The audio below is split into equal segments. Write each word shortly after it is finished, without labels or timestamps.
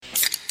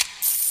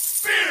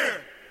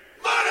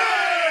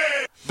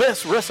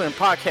best wrestling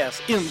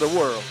podcast in the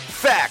world.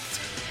 Fact,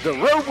 the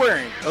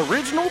road-wearing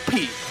original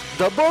Pete,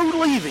 the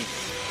believing,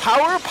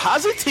 power of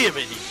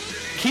positivity,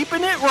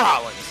 keeping it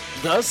Rollins,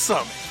 the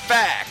Summit.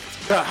 Fact,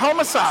 the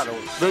homicidal,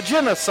 the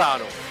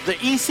genocidal, the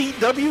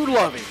ECW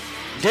loving,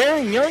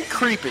 Darren Young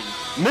creeping,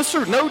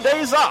 Mr. No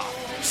Days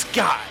Off,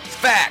 Scott.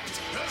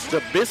 Fact,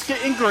 the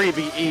biscuit and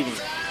gravy eating,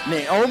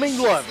 Naomi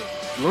loving,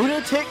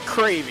 lunatic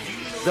craving,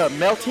 the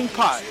melting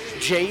pot,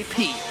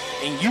 JP,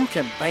 and you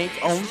can bank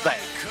on that.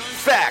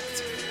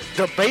 Fact,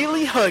 the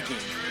Bailey hugging,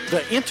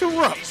 the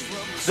interrupting,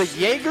 the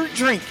Jaeger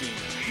drinking,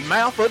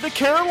 mouth of the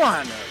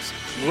Carolinas,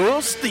 Lil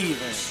Steven.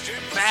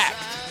 Fact.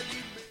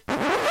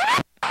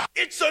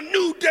 It's a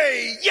new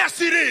day.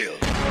 Yes, it is.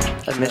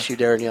 I miss you,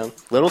 Darren Young.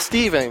 Little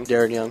Steven,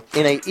 Darren Young,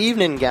 in a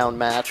evening gown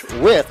match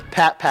with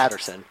Pat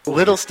Patterson.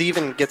 Little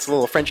Steven gets a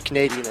little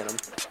French-Canadian in him.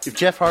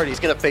 Jeff Hardy's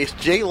going to face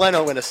Jay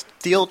Leno in a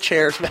steel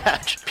chairs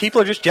match.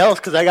 People are just jealous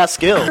because I got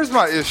skills. Here's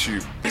my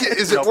issue.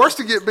 Is it worse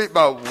to get beat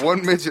by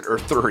one midget or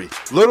three?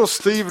 Little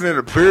Steven in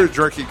a beer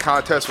drinking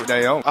contest with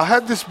Naomi. I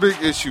have this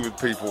big issue with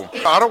people.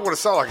 I don't want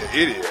to sound like an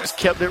idiot. Just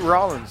kept it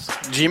Rollins.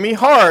 Jimmy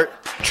Hart,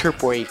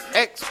 Triple H,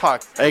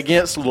 X-Pac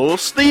against Lil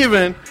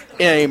Steven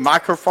in a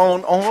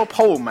microphone on a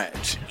pole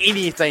match.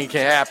 Anything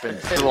can happen.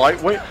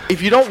 Lightweight.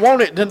 If you don't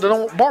want it, then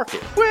don't bark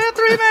it. We're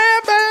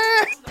three-man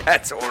band.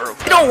 That's horrible.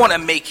 I don't want to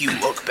make you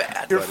look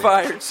bad. You're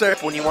fired, sir.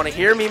 When you want to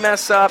hear me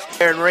mess up,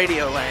 they're in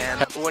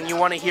Radioland. When you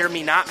want to hear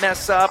me not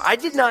mess up, I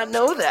did not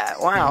know that.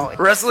 Wow.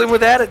 Wrestling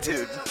with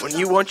attitude. When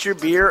you want your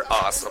beer,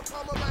 awesome.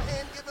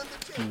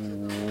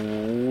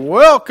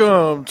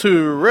 Welcome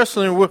to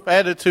Wrestling with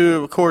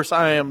Attitude. Of course,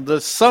 I am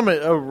the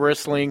summit of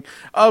wrestling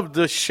of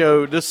the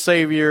show, the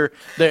savior,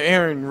 the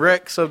Aaron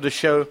Rex of the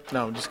show.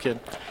 No, I'm just kidding.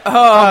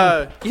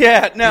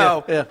 Yeah,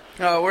 no. Yeah.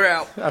 Oh, we're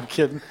out. I'm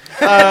kidding.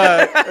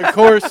 Of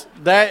course,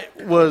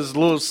 that was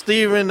Lil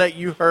Steven that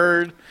you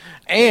heard.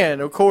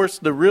 And, of course,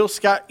 the real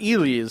Scott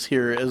Ely is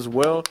here as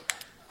well.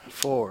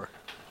 For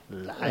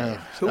life.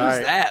 Who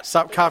is that?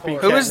 Stop copying.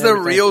 Who is the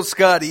real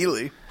Scott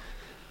Ely?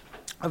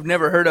 I've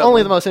never heard of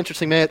Only him. the most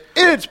interesting man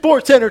in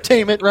sports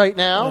entertainment right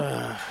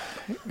now.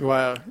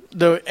 Wow.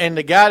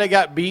 The guy that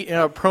got beat in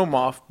a promo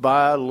off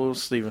by Lil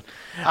Steven.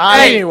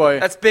 Hey, Anyway.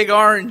 that's Big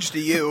Orange to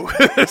you.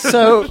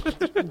 So,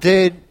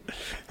 did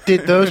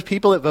those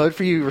people that voted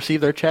for you receive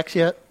their checks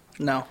yet?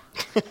 No.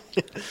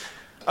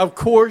 Of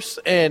course,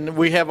 and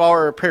we have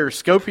our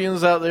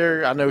Periscopians out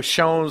there. I know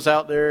Sean's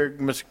out there,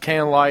 Mr.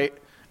 Canlight.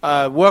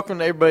 Welcome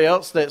to everybody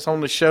else that's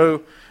on the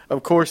show.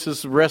 Of course, this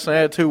is Wrestling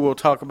Attitude. We'll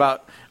talk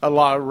about a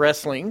lot of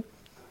wrestling,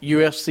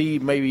 UFC,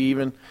 maybe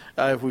even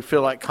if we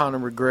feel like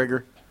Conor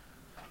McGregor.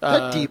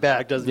 That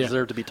D-bag doesn't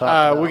deserve to be talked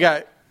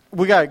about.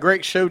 We got a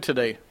great show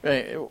today.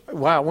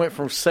 Wow, I went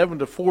from 7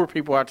 to 4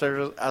 people out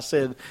there. I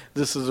said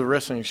this is a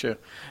wrestling show.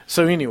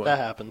 So anyway, That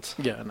happens.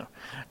 yeah, I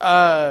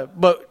know.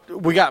 But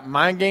we got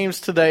mind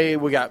games today.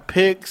 We got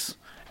picks,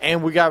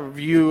 and we got a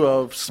review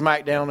of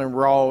SmackDown and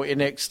Raw,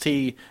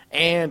 NXT,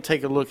 and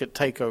take a look at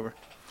TakeOver.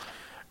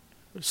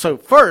 So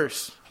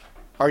first,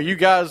 are you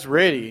guys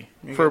ready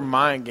for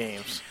mind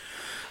games?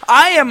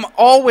 I am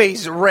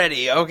always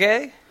ready,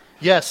 okay?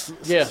 Yes.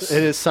 Yes.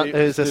 It is this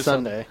Sunday.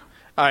 Sunday.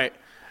 All right.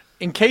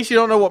 In case you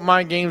don't know what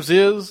Mind Games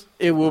is,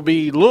 it will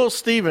be Lil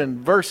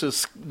Steven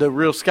versus the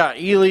real Scott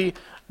Ely.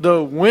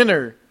 The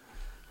winner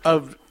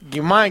of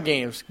Mind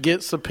Games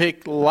gets to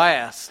pick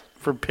last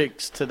for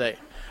picks today.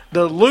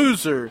 The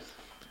loser,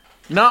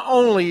 not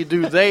only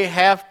do they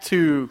have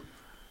to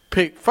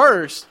pick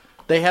first,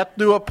 they have to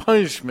do a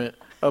punishment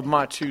of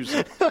my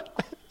choosing.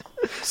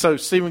 So,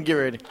 Steven, get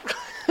ready.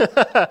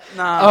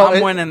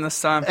 I'm winning this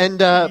time. And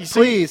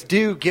please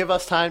do give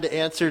us time to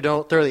answer.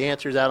 Don't throw the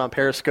answers out on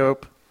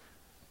Periscope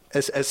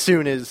as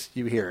soon as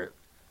you hear it.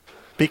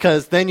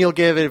 Because then you'll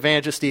give an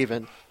advantage to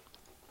Steven.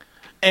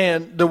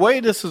 And the way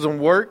this is going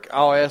to work,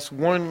 I'll ask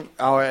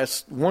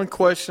one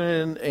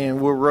question,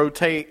 and we'll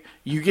rotate.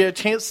 You get a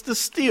chance to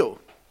steal.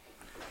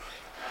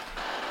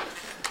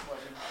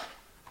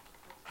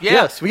 Yeah.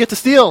 Yes, we get to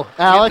steal,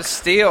 Alex.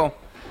 Steal.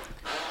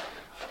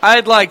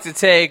 I'd like to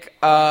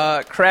take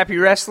crappy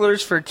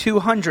wrestlers for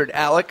 200,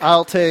 Alec.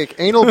 I'll take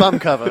anal bum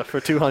cover for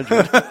 200.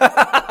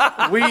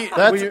 We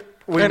An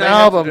may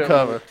album have to do-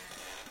 cover.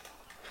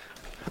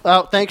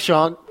 Oh, thanks,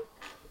 Sean.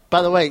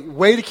 By the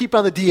way to keep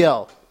on the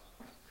DL.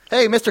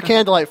 Hey, Mr.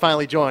 Candlelight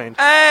finally joined.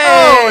 Hey!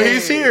 Oh,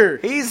 he's here.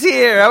 He's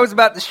here. I was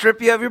about to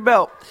strip you of your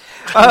belt.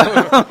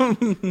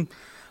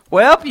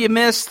 Well, you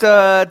missed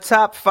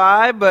top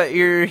 5, but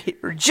you're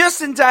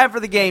just in time for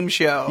the game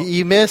show.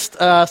 You missed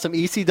some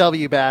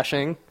ECW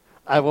bashing.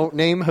 I won't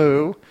name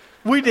who.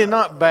 We did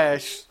not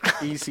bash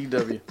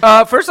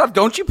ECW. First off,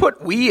 don't you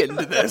put we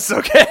into this,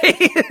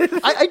 okay?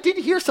 I did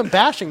hear some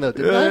bashing, though,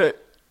 didn't I?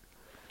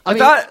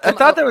 I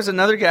thought there was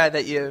another guy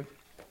that you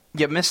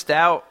missed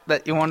out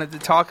that you wanted to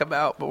talk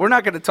about, but we're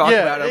not going to talk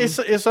about him.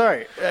 It's all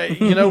right.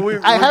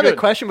 We're I have good. a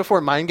question before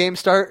Mind Games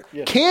start.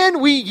 Yeah.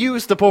 Can we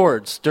use the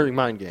boards during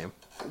Mind Game?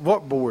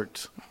 What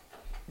boards?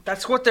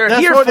 That's what they're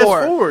That's here what for.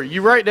 it's for.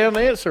 You write down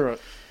the answer.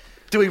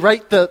 Do we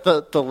write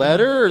the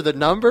letter or the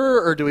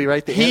number, or do we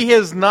write the? He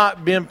has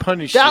not been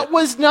punished. That yet.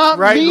 was not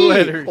Write me.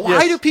 letter, Why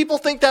yes. do people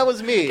think that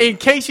was me? In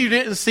case you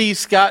didn't see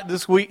Scott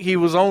this week, he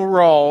was on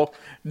Raw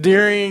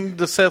during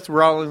the Seth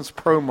Rollins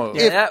promo.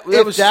 Yeah.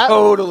 that was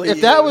totally If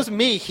you. that was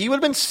me, he would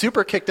have been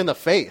super kicked in the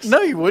face.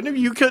 No, you wouldn't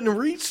have. You couldn't have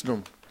reached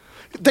him.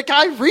 The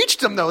guy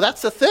reached him, though.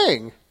 That's the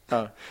thing.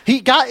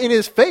 He got in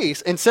his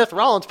face, and Seth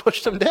Rollins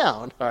pushed him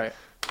down. All right.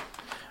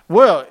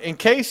 Well, in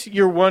case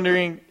you're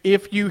wondering,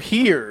 if you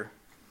hear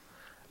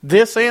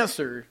this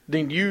answer,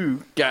 then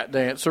you got the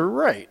answer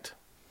right.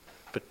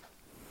 But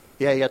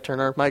yeah, you got to turn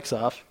our mics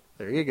off.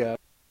 There you go.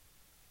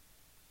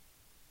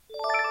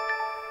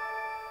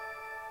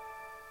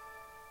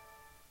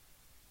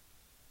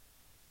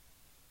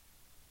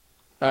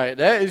 All right,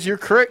 that is your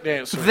correct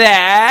answer.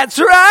 That's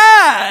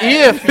right.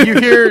 If you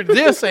hear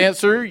this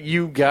answer,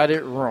 you got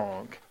it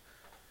wrong.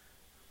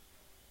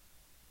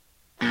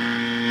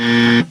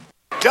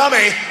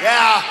 Dummy,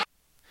 yeah.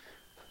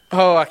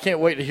 Oh, I can't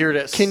wait to hear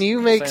that. Can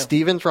you make sound.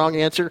 Steven's wrong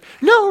answer?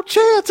 No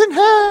chance in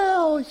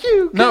hell.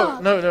 You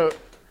got No.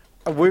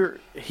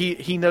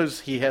 He knows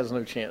he has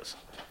no chance,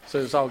 so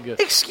it's all good.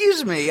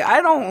 Excuse me,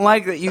 I don't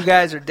like that you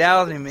guys are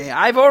doubting me.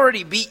 I've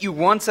already beat you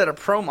once at a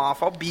promo.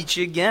 I'll beat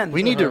you again.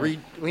 We need to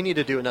We need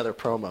to do another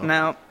promo.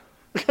 No.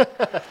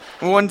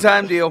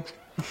 One-time deal.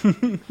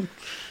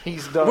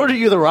 He's done. What are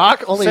you, The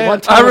Rock? Only Sam,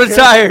 one time. I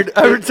retired.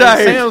 It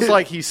sounds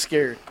like he's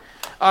scared.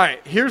 All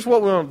right, here's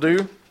what we're going to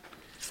do.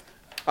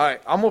 All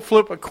right, I'm going to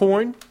flip a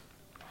coin,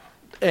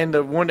 and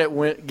the one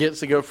that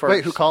gets to go first.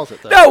 Wait, who calls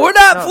it? Though? No, we're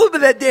not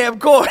flipping that damn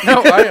coin.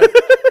 No, I am.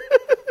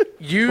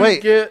 You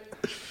Wait. get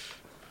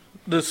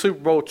the Super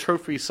Bowl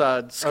trophy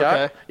side, Scott.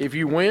 Okay. If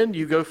you win,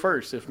 you go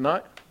first. If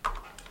not,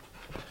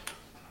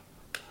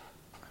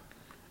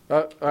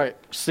 all right,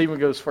 Steven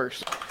goes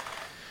first.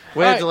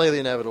 Way All to delay the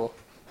inevitable.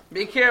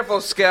 Be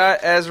careful,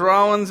 Scott, as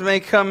Rollins may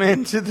come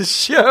into the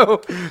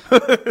show.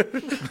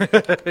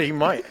 He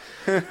might.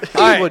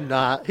 He would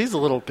not. He's a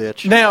little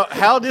bitch. Now,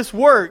 how this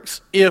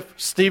works, if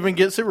Steven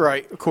gets it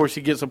right, of course,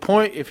 he gets a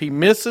point. If he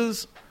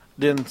misses,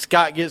 then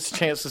Scott gets a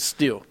chance to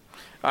steal.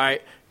 All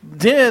right.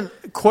 Then,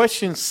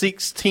 question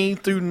 16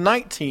 through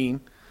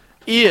 19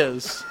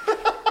 is...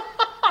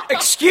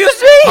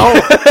 Excuse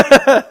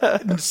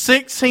me?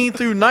 16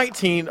 through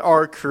 19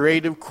 are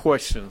creative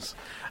questions.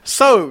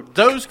 So,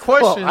 those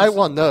questions... Well, I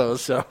won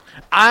those, so.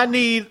 I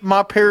need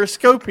my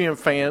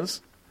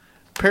Periscopians,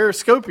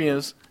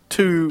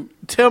 to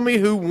tell me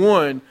who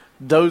won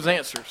those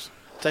answers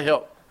to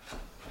help.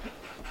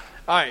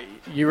 All right,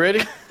 you ready?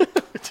 Too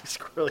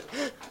squirrely.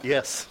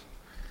 Yes.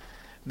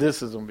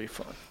 This is going to be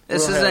fun.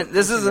 This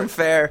isn't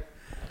fair.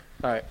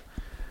 All right,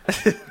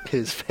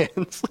 His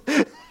fans.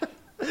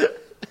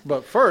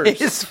 but first...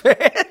 His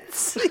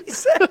fans, he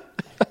said.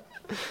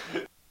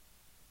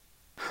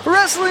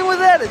 Wrestling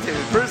with Attitude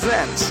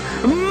presents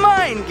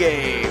Mind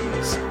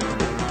Games.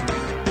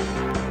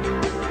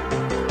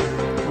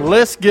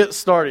 Let's get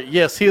started.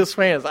 Yes, his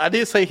fans. I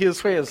did say his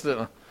fans,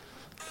 didn't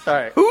I? All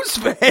right. Whose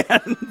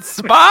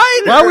fans? Mine?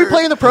 Why are we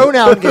playing the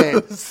pronoun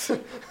games? All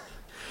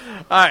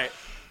right.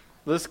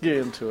 Let's get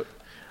into it.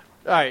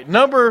 All right.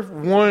 Number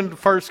one,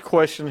 first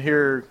question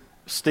here,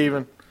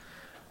 Steven.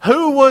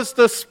 Who was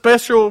the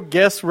special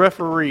guest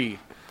referee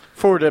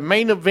for the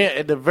main event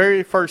at the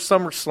very first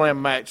SummerSlam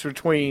match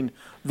between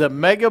the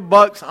Mega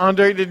Bucks,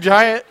 Andre the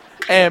Giant,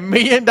 and $1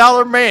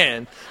 Million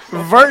Man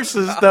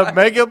versus the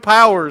Mega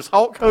Powers,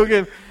 Hulk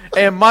Hogan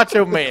and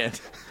Macho Man?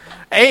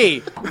 A,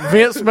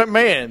 Vince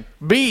McMahon.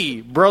 B,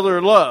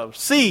 Brother Love.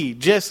 C,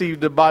 Jesse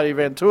the Body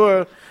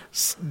Ventura.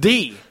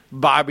 D,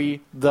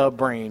 Bobby the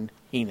Brain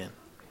Heenan.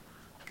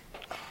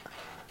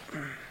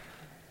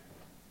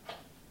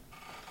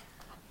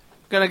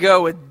 Gonna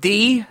go with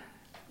D.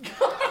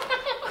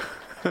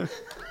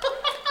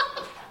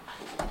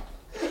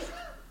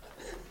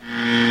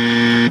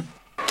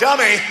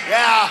 Dummy,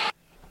 yeah.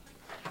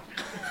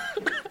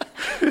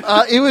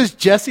 It was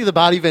Jesse the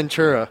Body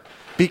Ventura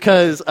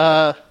because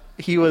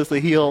he was the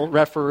heel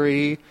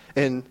referee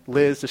and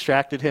Liz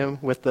distracted him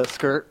with the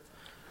skirt.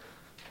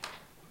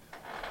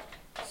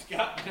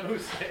 Scott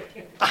knows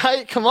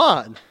that. Come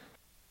on.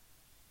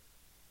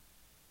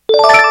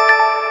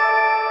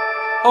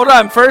 Hold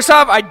on. First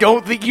off, I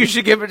don't think you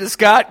should give it to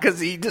Scott because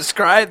he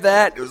described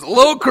that. It was a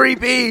little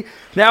creepy.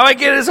 Now I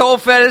get his whole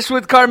fetish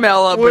with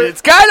Carmella, but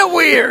it's kind of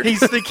weird. He's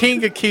the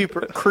king of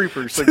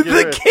creepers. So get the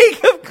ready. king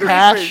of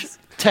creepers.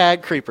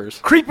 Hashtag creepers.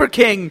 Creeper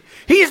King.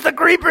 He's the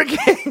Creeper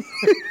King.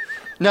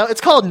 No,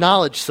 it's called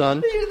knowledge,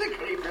 son, He's the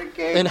Creeper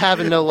King. and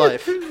having no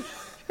life.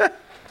 All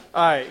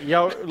right,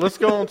 y'all, let's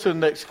go on to the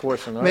next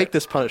question. All right? Make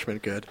this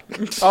punishment good.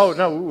 Oh,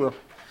 no, we will.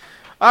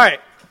 All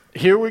right,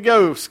 here we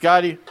go,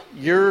 Scotty.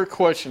 Your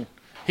question.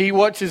 He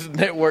watches the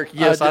network.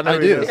 Yes, I know I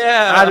he do. does.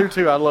 Yeah. I do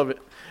too. I love it.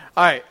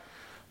 All right.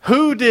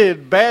 Who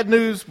did Bad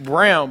News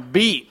Brown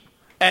beat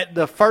at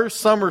the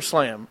first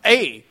SummerSlam?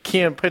 A,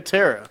 Ken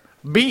Patera.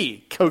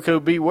 B, Coco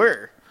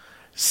Beware.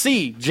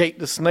 C, Jake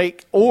the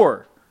Snake.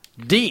 Or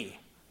D,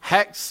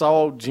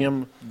 Hacksaw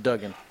Jim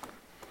Duggan.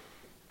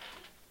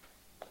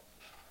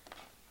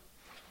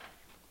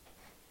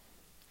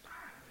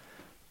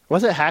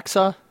 Was it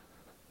Hacksaw?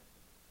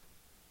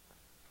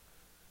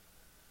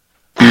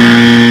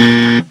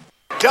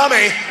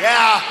 Dummy,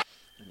 yeah.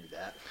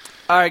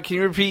 All right, can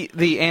you repeat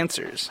the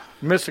answers?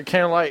 Mr.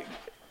 Candlelight,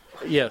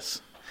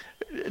 yes.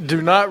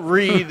 Do not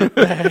read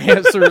the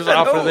answers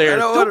off of there.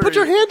 Don't put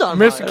your hand on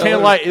Mr. mine.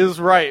 Candlelight is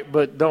right,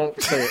 but don't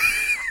say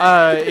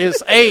it.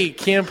 It's A,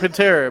 Ken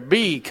Pantera,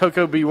 B,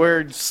 Coco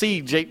Beware,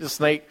 C, Jake the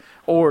Snake,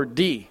 or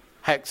D,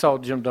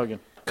 Hacksaw Jim Duggan.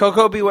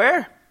 Coco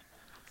Beware?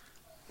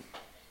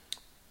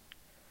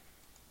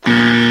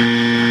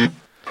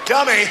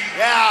 Dummy,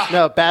 yeah.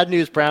 No, Bad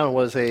News Brown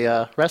was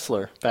a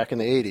wrestler back in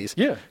the 80s.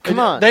 Yeah, Come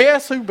on. They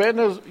asked who Bad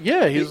News.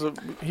 Yeah, he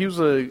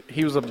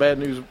was a Bad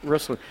News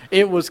wrestler.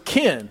 It was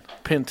Ken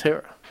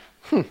Pantera.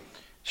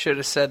 Should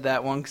have said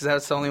that one because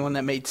that's the only one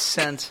that made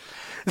sense.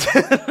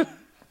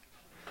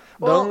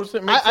 Well,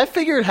 I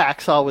figured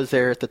Hacksaw was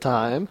there at the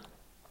time.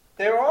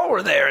 They all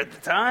were there at the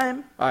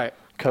time. All right.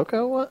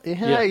 Coco? What?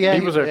 Yeah, Yeah,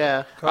 he was there.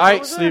 Yeah. All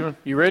right, Steven,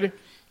 you ready?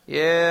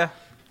 Yeah.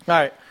 All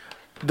right.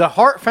 The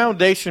Hart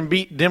Foundation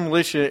beat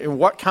Demolition in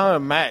what kind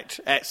of match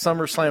at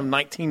SummerSlam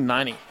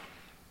 1990?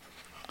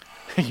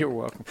 You're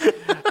welcome.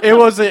 It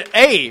was an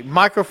A,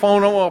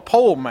 microphone on a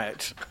pole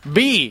match.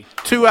 B,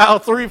 2 out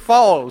of 3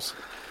 falls.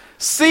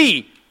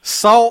 C,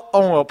 salt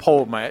on a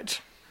pole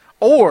match.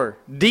 Or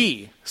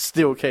D,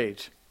 steel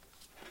cage.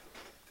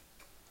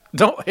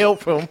 Don't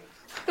help him.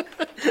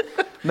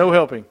 No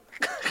helping.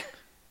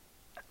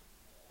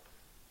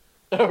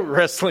 A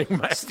wrestling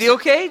match. Steel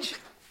cage?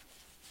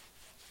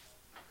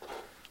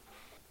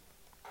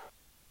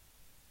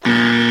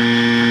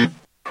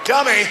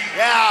 Dummy,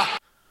 yeah.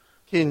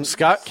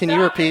 Scott, Can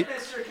you repeat?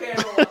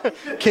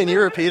 Can you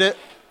repeat it?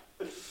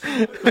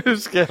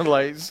 Who's kind of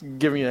like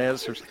giving you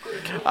answers?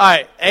 All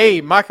right.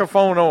 A,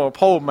 microphone on a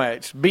pole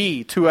match.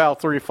 B, 2 out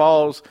of 3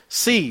 falls.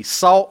 C,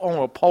 salt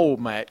on a pole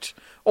match.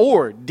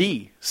 Or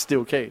D,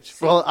 steel cage.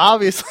 Well,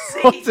 obviously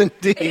it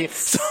wasn't D,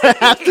 so it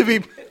has to be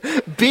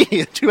B,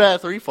 a 2 out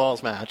of 3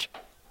 falls match.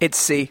 It's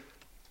C.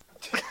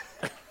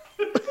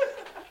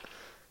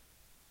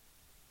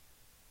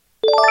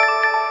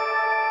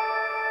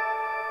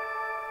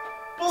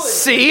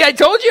 C? I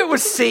told you it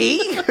was C.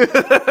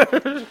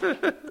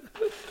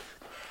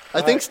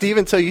 I think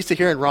Steven's so used to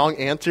hearing wrong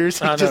answers,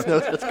 he just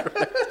knows that's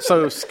correct.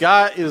 So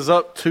Scott is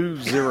up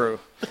 2-0.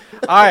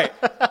 All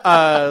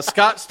right.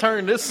 Scott's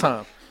turn this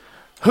time.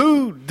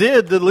 Who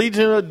did the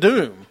Legion of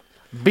Doom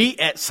beat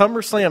at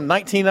SummerSlam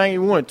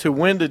 1991 to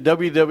win the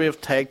WWF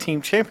Tag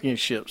Team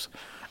Championships?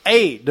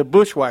 A, the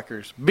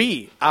Bushwhackers.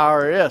 B,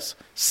 IRS.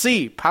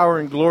 C, Power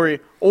and Glory.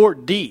 Or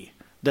D,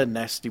 the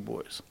Nasty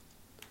Boys.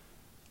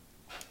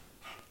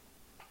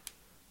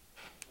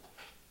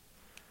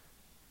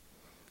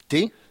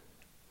 D?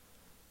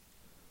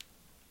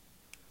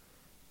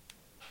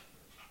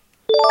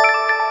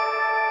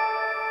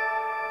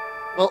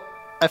 Well,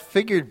 I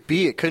figured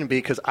B it couldn't be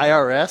because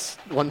IRS,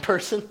 one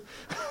person.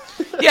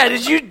 Yeah,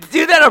 did you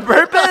do that on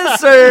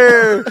purpose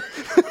or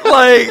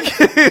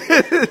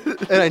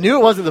like? And I knew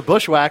it wasn't the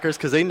Bushwhackers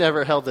because they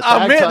never held the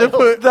tag I meant to title.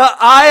 put The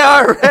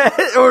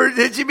IRS, or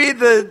did you mean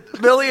the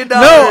 $1 million? No,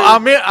 I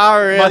meant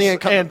IRS Money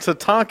and, and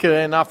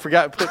Tatanka, and I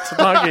forgot to put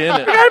Tatanka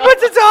in it.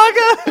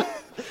 I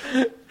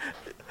put Tatanka.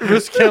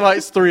 Mr.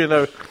 Kenlight's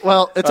 3-0.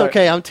 Well, it's All right.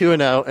 okay. I'm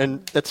 2-0,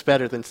 and that's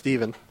better than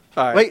Steven.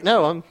 All right. Wait,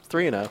 no, I'm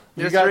 3-0. You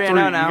You're got 3-0 three.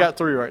 now. You got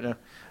 3 right now.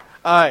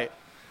 All right.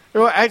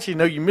 Well, actually,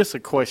 no, you missed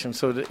a question.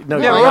 So no, Yeah,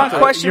 you're we're not- on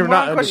question. You're We're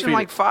not on question undefeated.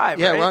 like 5.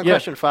 Yeah, right? we're on Yeah.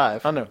 question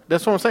 5. I know.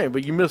 That's what I'm saying,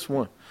 but you missed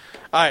one.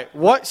 All right.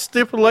 What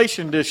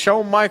stipulation did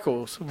Shawn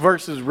Michaels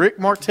versus Rick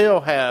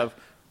Martel have,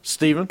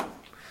 Steven?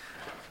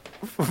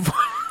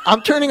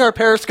 I'm turning our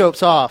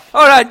periscopes off.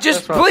 Hold on,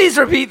 just right. please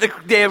repeat the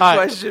damn All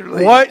right. question.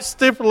 Please. What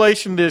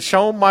stipulation did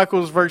Shawn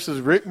Michaels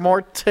versus Rick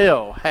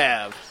Martel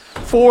have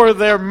for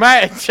their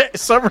match at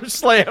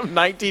SummerSlam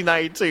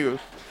 1992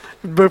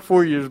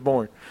 before you was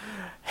born?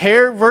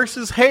 Hair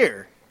versus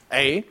hair.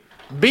 A.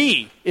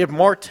 B. If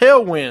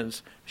Martel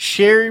wins,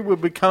 Sherry would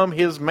become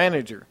his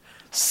manager.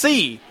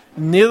 C.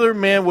 Neither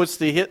man was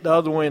to hit the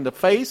other one in the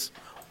face.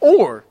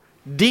 Or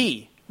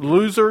D.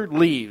 Loser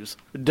leaves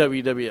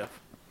WWF.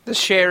 The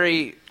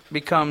Sherry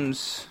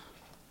becomes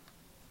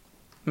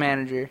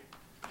manager.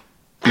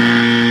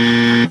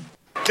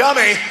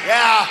 Dummy,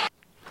 yeah.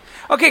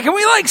 Okay, can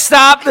we like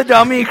stop the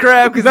dummy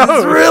crap because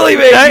it's really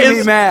That making me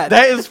is- mad.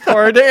 That is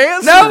part of the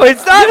answer. No,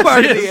 it's not Yes,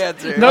 part it of is. the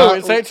answer. No,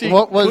 it's actually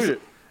what was-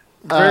 included.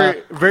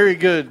 Very, very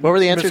good. what were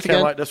the answers Mr. again?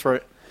 Candlelight, that's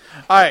right.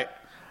 All right.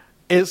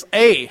 It's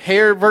A,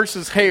 hair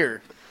versus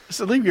hair.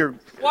 So leave your...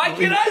 Why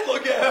can't I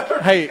look at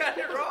her? Hey. I got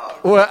it wrong.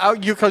 Well,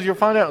 because you'll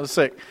find out in a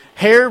sec.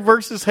 Hair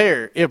versus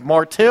hair. If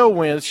Martel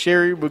wins,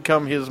 Sherry would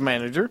become his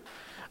manager.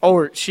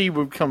 Or she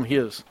would become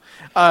his.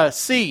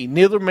 C,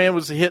 neither man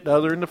was to hit the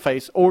other in the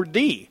face. Or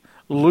D,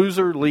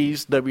 loser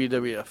leaves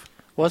WWF.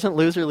 Wasn't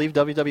loser leave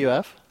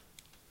WWF?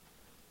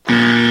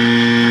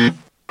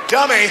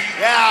 Dummy,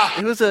 yeah.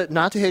 It was a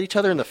not to hit each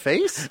other in the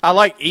face? I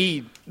like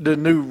E, the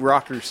new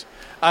Rockers.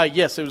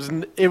 Yes,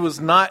 it was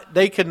not.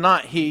 They could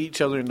not hit each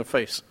other in the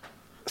face.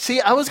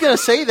 See, I was going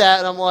to say that,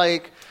 and I'm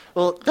like,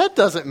 Well, that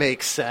doesn't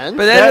make sense.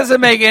 But that doesn't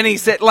make any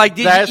sense. Like,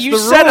 That's you the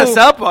set rule. us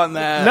up on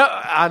that. No,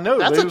 I know.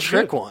 That's it a was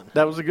trick good. one.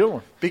 That was a good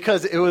one.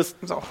 because it was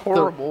a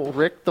horrible. the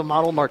Rick the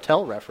Model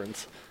Martel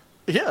reference.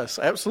 Yes,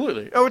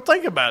 absolutely. Oh,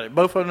 think about it.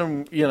 Both of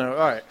them, all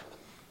right.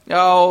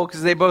 Oh,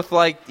 because they both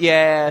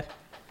yeah.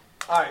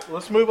 All right,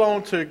 let's move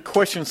on to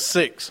question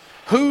 6.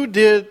 Who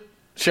did...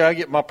 Should I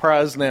get my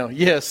prize now?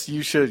 Yes,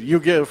 you should. You'll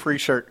get a free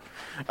shirt,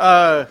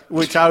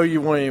 which I owe you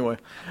one anyway.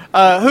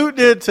 Who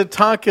did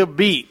Tatanka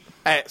beat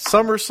at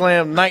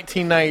SummerSlam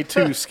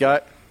 1992,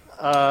 Scott?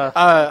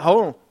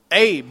 Hold on.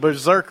 A,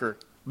 Berserker.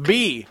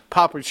 B,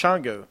 Papa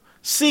Shango.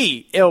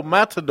 C, El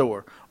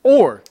Matador.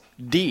 Or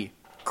D,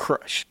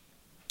 Crush.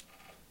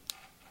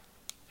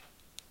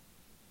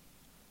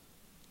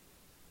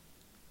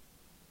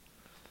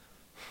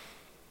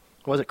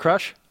 Was it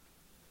Crush?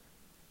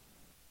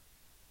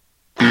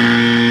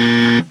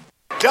 Dummy,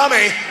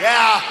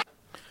 yeah.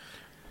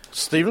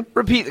 Steven?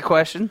 Repeat the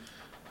question.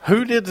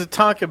 Who did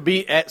Tatanka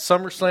beat at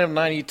SummerSlam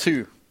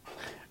 92?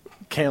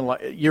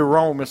 You're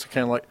wrong, Mr.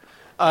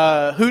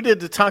 Canlight. Who did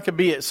Tatanka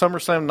beat at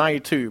SummerSlam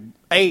 92?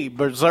 A,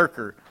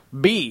 Berserker.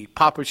 B,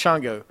 Papa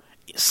Shango.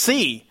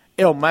 C,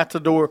 El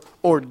Matador.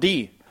 Or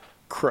D,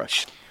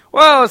 Crush.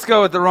 Well, let's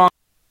go with the wrong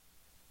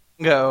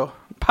go.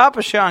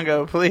 Papa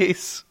Shango,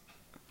 please.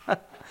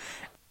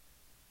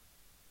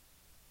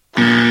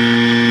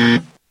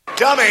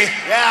 Dummy,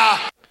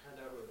 yeah.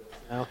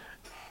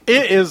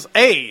 It is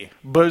A,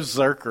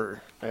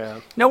 Berserker.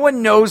 Yeah. No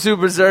one knows who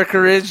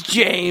Berserker is,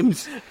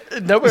 James.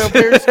 Nobody up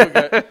here still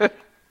got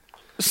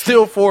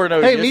still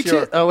 4-0. Hey, Yes, me you too.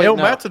 are. Oh wait, El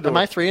no. Matador. Am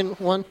I 3-1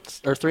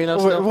 or 3-0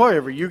 still?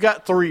 Whatever. You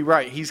got 3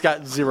 right. He's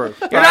got 0.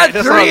 You're not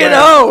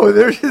 3-0.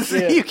 There's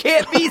You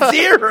can't be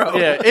 0.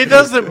 Yeah, it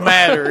doesn't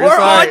matter. We're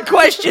on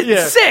question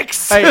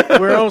 6. Hey,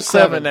 we're on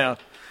 7 now.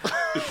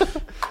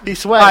 He All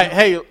sweat. right,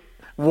 hey,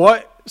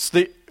 what?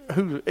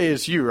 Who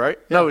is you, right?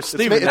 No, it's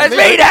Steven. me. That's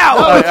me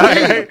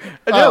now.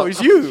 No,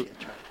 it's you.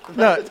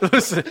 No,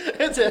 listen.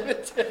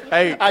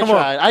 Hey, I come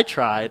tried. on. I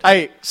tried.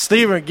 Hey,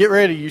 Steven, get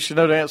ready. You should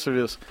know the answer to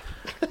this.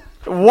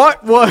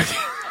 What was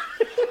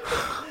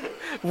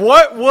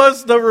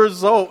the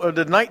result of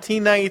the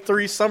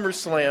 1993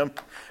 SummerSlam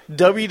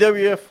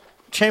WWF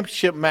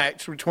Championship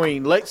match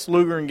between Lex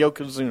Luger and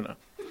Yokozuna?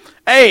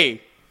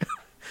 A,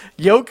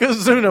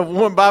 Yokozuna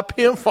won by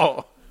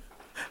pinfall.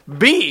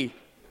 B,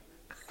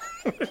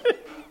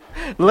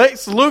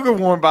 Lex Luger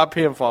won by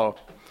pinfall.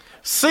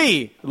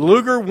 C,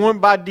 Luger won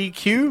by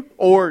DQ.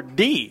 Or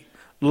D,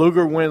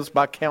 Luger wins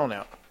by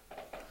countout.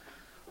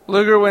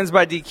 Luger wins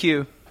by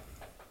DQ.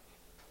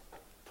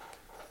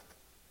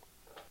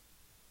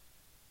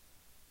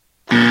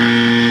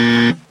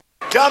 Dummy,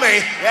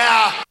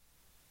 yeah.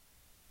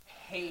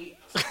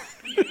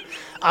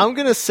 I'm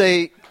gonna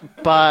say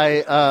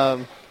by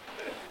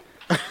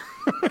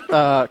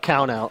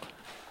count out.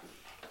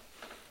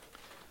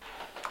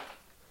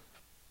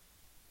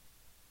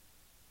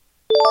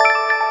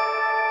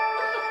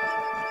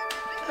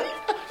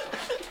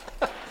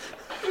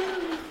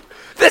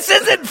 This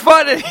isn't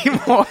fun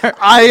anymore.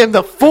 I am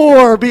the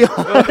 4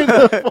 behind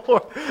the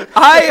 4.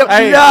 I am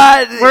Hey,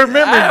 not.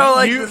 Remember, I don't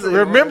like this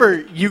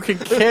anymore. you can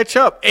catch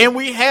up, and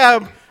we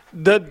have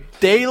the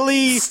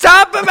daily.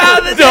 Stop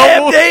about the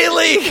Double- damn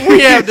daily.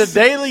 We have the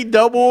daily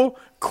double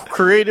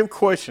creative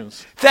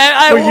questions. that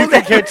I so will you can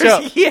never- catch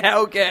up. Yeah,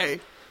 okay.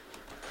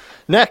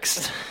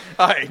 Next.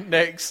 All right,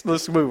 next,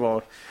 let's move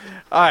on.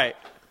 All right,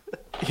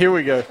 here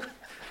we go.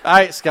 All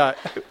right, Scott.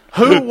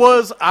 Who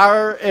was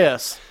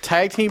IRS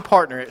tag team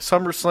partner at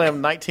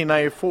SummerSlam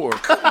 1994?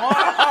 Come on,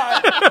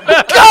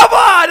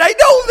 I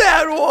know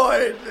that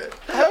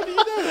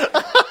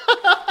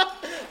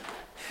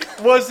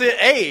one. Was it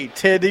A,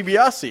 Ted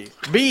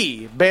DiBiase,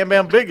 B, Bam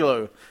Bam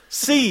Bigelow,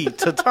 C,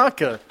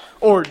 Tatanka,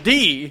 or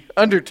D,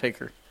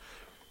 Undertaker?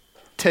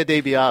 Ted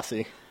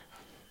DiBiase.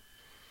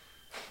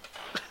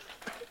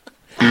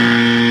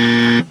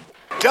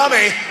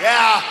 Dummy,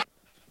 yeah.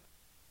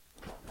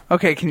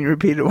 Okay, can you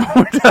repeat it one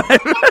more time?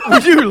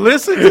 Would you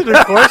listen to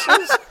the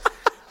questions?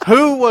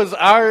 Who was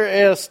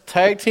IRS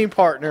tag team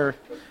partner?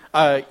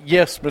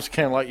 Yes, Mr.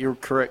 Canlight, you're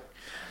correct.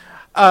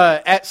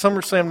 At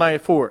SummerSlam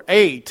 94.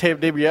 A, Ted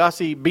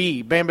DiBiase.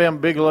 B, Bam Bam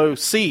Bigelow.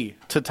 C,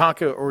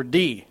 Tatanka. Or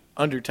D,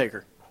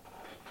 Undertaker.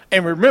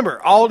 And remember,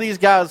 all these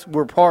guys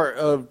were part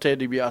of Ted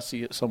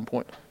DiBiase at some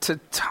point.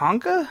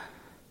 Tatanka?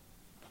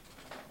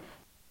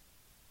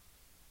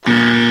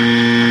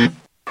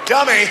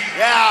 Dummy,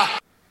 yeah.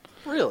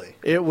 Really?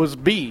 It was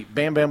B,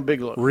 Bam Bam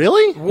Bigelow.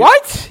 Really?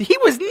 What? He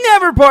was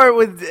never part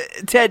with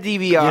Ted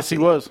DiBiase. Yes, he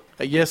was.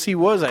 Yes, he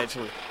was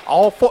actually.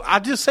 All 4. I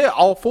just said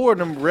all 4 of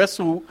them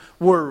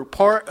were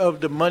part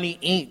of the Money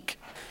Inc.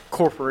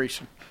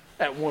 Corporation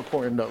at one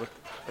point or another.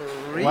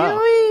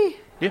 Really?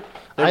 Yeah,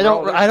 I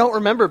don't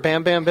remember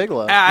Bam Bam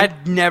Bigelow.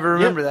 I'd never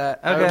remember that.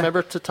 Okay. I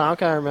remember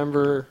Tatanka. I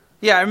remember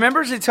Yeah, I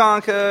remember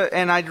Tatanka,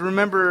 and I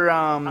remember.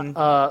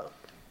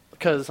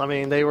 because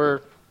they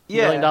were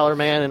Yeah. $1 Million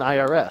Man and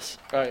IRS.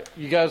 All right,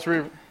 you guys.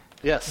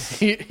 Yes.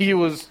 He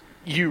was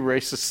you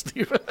racist,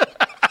 Steven.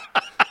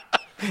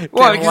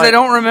 What, because I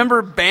don't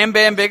remember Bam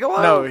Bam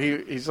Bigelow? No,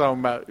 he's talking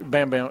about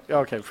Bam Bam.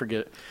 Okay,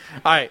 forget it.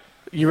 All right,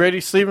 you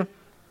ready, Steven?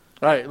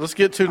 All right, let's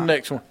get to the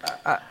next one.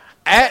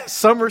 At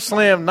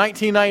SummerSlam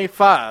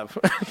 1995,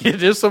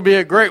 this will be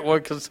a great one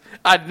because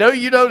I know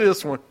you know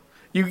this one.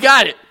 You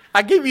got it.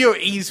 I give you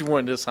an easy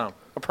one this time.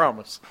 I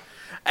promise.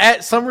 At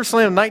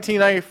SummerSlam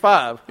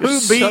 1995, who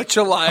beat? Such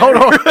a liar. Hold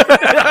on.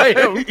 I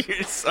am.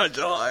 You're such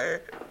a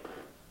liar.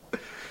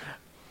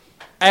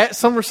 At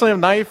SummerSlam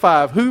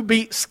 95, who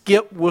beat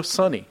Skip with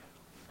Sonny?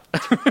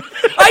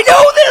 I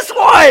know this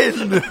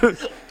one.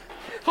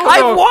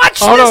 I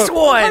watched this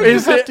one. You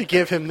have to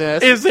give him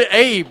this. Is it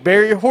A,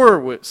 Barry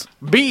Horowitz,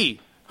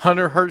 B,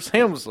 Hunter Hearst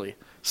Helmsley,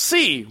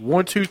 C,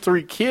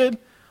 1-2-3 Kid,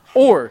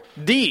 or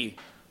D,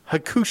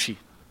 Hakushi?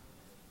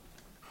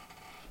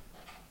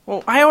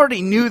 Well, I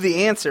already knew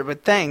the answer,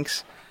 but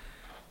thanks.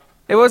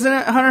 It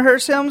wasn't Hunter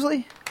Hearst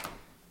Helmsley?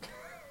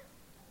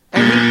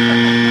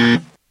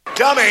 Dummy,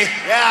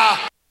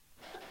 yeah.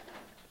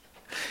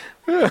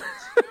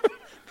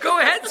 Go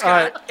ahead,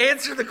 Scott.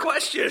 Answer the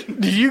question.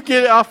 Did you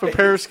get it off of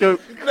Periscope?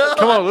 No.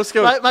 Come on, let's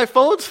go. My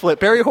phone's flipped.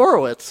 Barry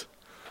Horowitz.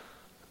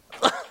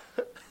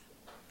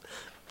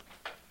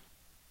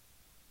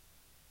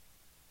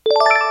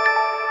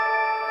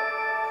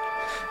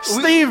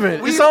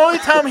 Steven, it's the only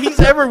time he's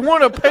ever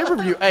won a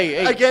pay-per-view.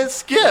 Hey. Against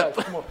Skip.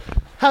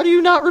 How do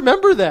you not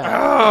remember that?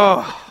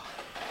 All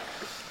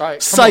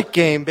right, Psych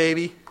game,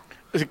 baby.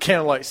 It's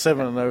kind of like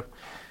 7-0.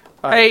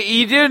 Hey,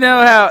 you do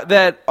know how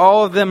that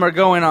all of them are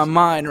going on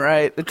mine,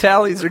 right? The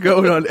tallies are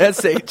going on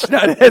SH,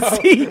 not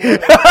SC.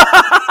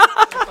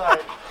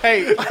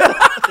 Hey,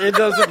 it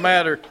doesn't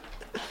matter.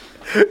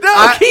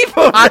 No, keep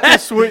them. I can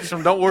switch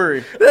them. Don't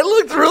worry. That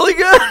looked really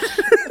good.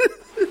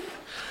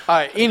 All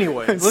right.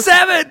 Anyway,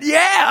 7,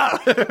 yeah.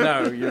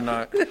 No, you're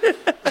not.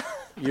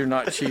 You're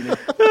not cheating.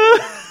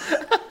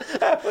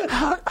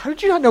 How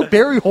did you not know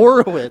Barry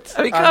Horowitz?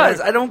 Because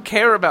I don't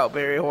care about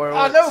Barry Horowitz.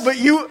 I know, but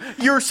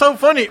you're so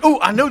funny. Ooh,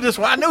 I know this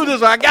one.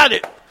 I got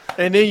it.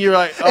 And then you're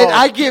like, oh. And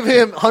I give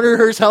him Hunter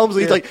Hearst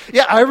Helmsley. He's like,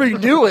 yeah, I already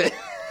knew it.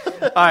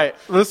 All right,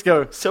 let's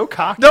go. So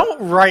cocky.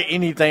 Don't write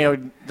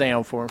anything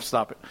down for him.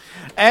 Stop it.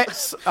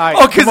 Because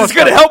it's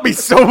going to help me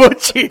so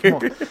much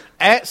here.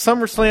 At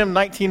SummerSlam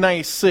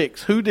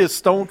 1996, who did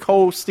Stone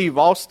Cold Steve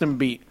Austin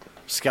beat,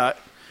 Scott?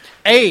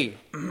 A,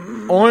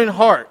 Owen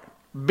Hart.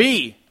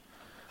 B,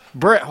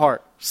 Bret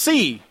Hart.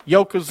 C,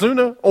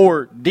 Yokozuna.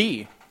 Or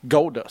D,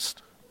 Goldust.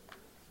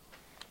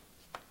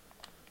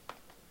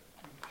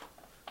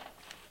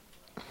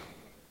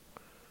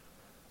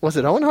 Was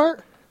it Owen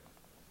Hart?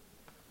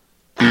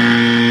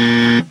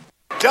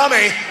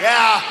 Dummy,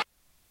 yeah.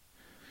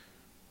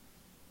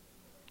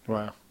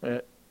 Wow.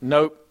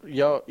 Nope.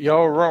 Y'all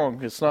are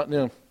wrong. It's not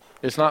them.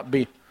 It's not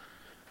B.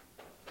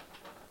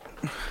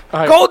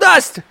 Right.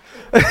 Goldust.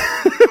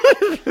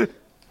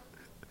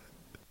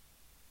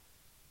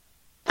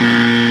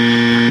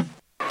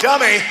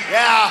 Dummy,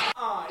 yeah.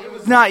 It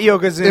was not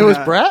Yokozuna. It was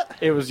Bret?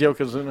 It was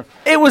Yokozuna.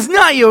 It was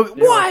not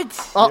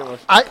Yokozuna.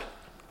 What?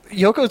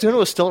 Yokozuna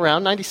was still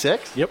around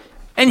 96? Yep.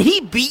 And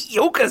he beat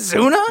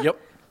Yokozuna? Yep.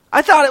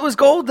 I thought it was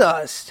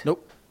Goldust.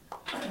 Nope.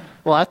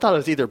 Well, I thought it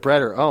was either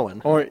Bret or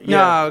Owen. Or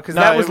No, because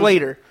that was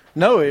later.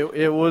 No,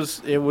 it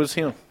was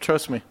him.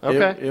 Trust me.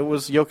 Okay. It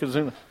was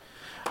Yokozuna.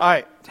 All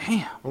right.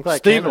 Damn. I'm glad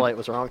Steven. Candlelight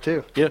was wrong,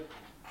 too. Yeah.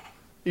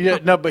 Yeah.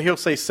 No, but he'll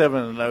say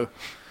 7-0.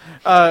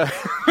 So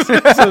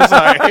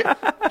sorry.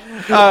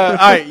 All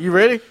right. You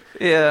ready?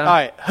 Yeah. All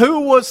right.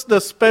 Who was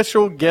the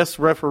special guest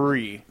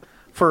referee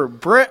for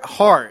Bret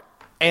Hart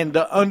and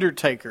The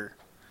Undertaker?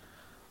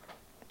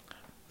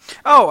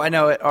 Oh, I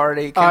know it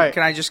already. Can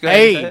I just go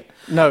ahead and say it?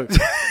 No.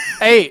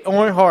 A,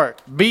 Owen Hart.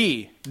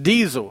 B,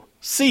 Diesel.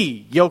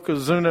 C,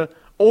 Yokozuna.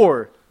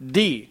 Or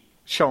D,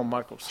 Shawn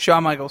Michaels.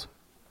 Shawn Michaels.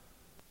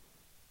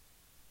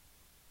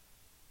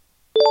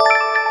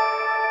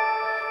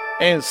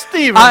 And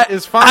Steven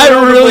is finally I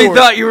on the really board.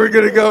 thought you were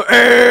going to go,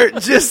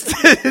 just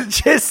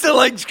to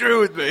like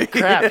screw with me.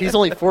 Crap, he's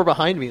only 4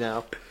 behind me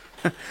now.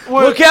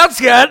 Look out,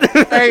 Scott.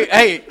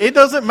 hey, it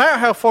doesn't matter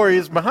how far he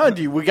is behind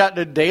you. We got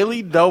the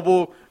daily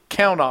double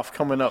count-off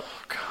coming up.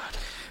 Oh, God.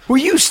 Will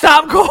you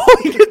stop calling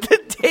it the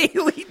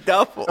Daily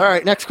Double? All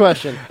right, next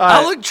question.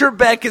 Alec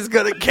Trebek is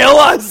going to kill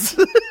us.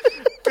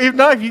 If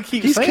not, if you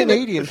keep He's saying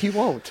Canadian. He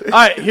won't. All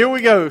right, here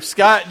we go,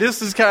 Scott.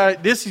 This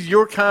is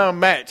your kind of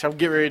match I'm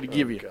getting ready to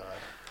give you. God.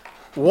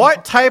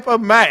 What type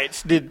of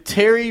match did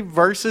Terry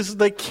versus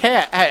the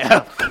Cat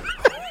have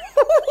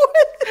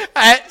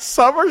at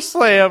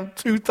SummerSlam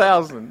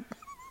 2000?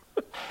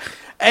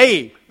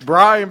 A,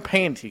 bra and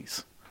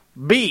panties.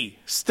 B,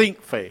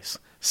 stink face.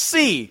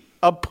 C,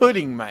 a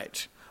pudding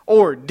match.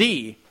 Or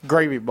D,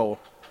 gravy bowl.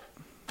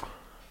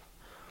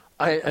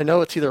 I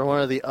know it's either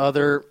one or the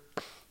other.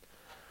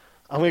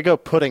 I'm going to go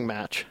pudding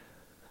match.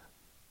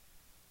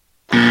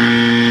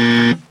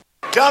 Dummy,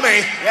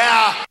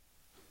 yeah.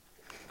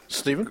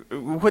 Steven?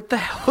 What the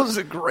hell is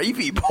a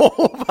gravy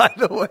bowl, by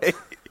the way?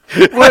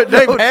 Well,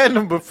 they've had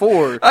them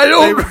before. I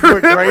don't They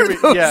put remember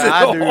those Yeah, at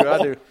I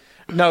all. do.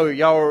 No,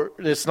 y'all,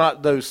 it's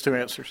not those two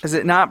answers. Is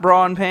it not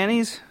bra and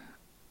panties?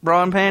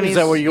 Bra and panties? Is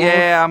that what you want?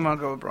 Yeah, I'm going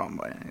to go with bra and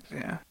panties,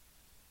 yeah.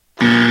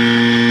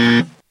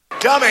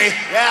 Dummy.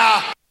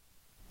 Yeah.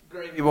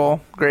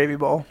 Gravy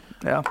bowl,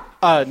 yeah.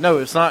 No,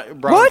 it's not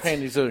bra What? and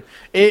panties either.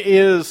 It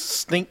is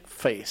Stink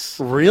Face.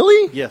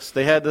 Really? Yes,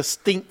 they had the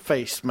Stink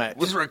Face match.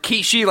 Was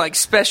Rikishi like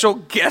special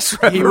guest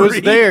referee? He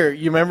was there.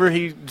 You remember?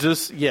 He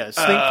just Stink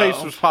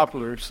Face was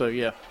popular. So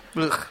yeah.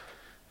 Ugh.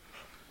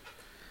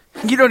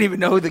 You don't even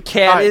know who the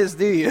cat Right. is,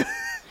 do you?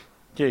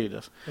 Yeah, he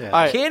does. Yeah. All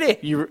right,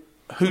 Kitty.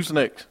 Who's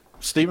next?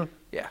 Steven?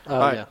 Yeah. Oh,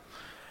 All right. yeah.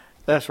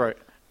 That's right.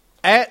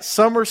 At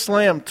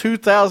SummerSlam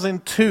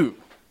 2002,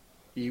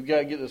 you got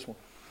to get this one.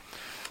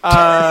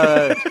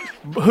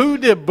 Who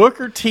did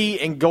Booker T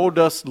and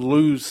Goldust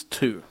lose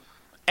to?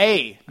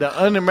 A, the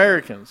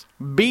Un-Americans.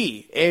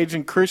 B, Edge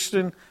and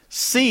Christian.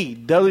 C,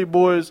 Dudley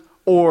Boys.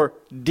 Or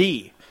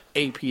D,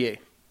 APA.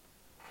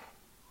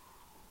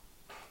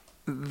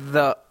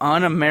 The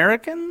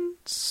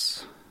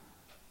Un-Americans?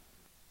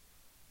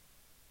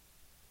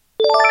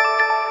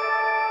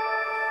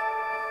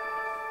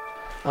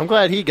 I'm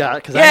glad he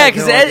got it. Yeah,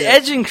 because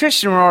Edge and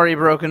Christian were already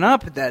broken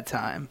up at that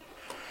time.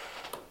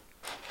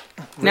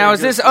 Now,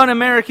 is this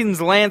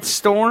Un-Americans Lance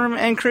Storm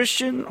and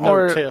Christian? No,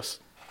 Or Tess.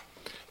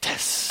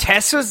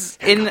 Tess was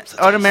in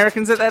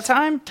Un-Americans at that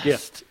time? Yeah.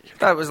 I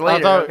thought it was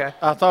later. Okay.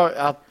 I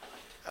thought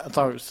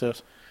it was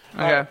Tess.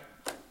 Okay.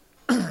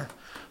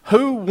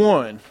 Who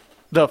won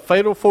the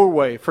Fatal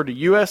 4-Way for the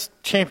U.S.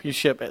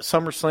 Championship at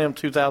SummerSlam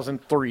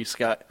 2003,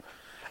 Scott?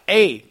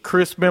 A,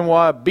 Chris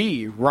Benoit.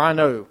 B,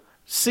 Rhino.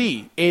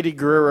 C, Eddie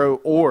Guerrero.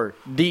 Or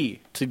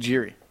D,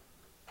 Tajiri.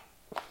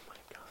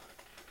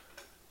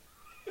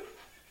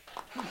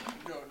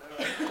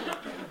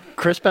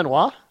 Chris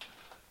Benoit?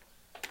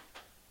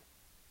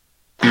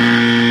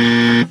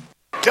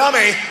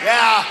 Dummy.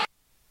 Yeah.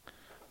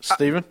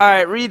 Steven? All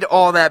right, read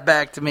all that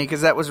back to me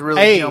because that was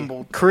really A,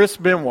 jumbled. Chris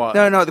Benoit.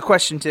 No, the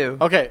question too.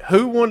 Okay,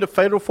 who won the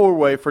Fatal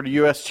 4-Way for the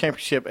U.S.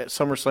 Championship at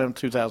SummerSlam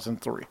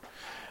 2003?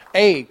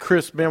 A,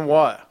 Chris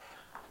Benoit.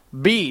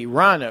 B,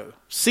 Rhino.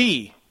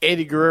 C,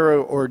 Eddie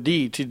Guerrero. Or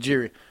D,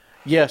 Tajiri.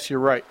 Yes, you're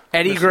right.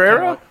 Eddie Mr. Guerrero?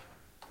 Cadillac.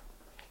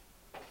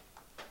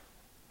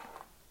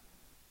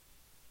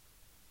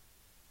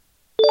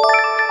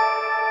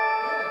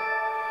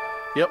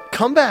 Yep.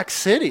 Comeback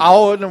City.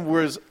 All of them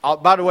was,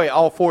 by the way,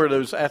 all four of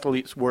those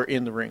athletes were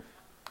in the ring.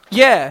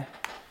 Yeah,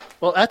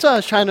 Well, that's what I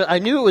was trying to. I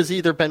knew it was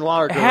either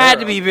Benoit or it Guerrero. had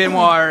to be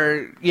Benoit.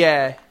 Or,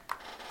 yeah.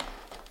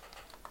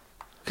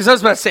 Because I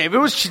was about to say, if it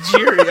was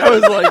Tajiri, I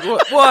was like,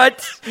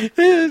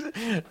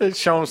 what?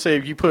 Sean said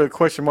if you put a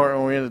question mark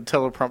on the end of the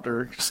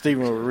teleprompter,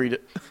 Steven will read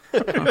it.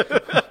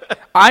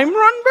 I'm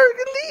Ron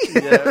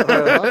Burgundy?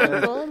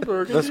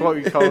 That's what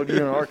we called you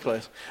in our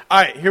class. All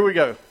right, here we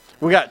go.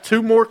 We got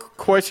two more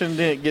questions,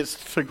 then it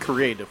gets to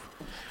creative.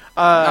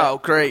 Oh,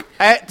 great.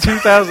 At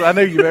 2000, I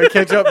know you better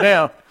catch up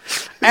now.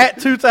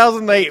 At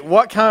 2008,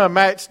 what kind of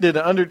match did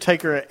The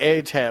Undertaker and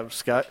Edge have,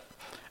 Scott?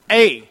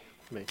 A,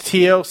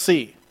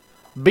 TLC.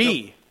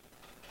 B,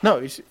 no,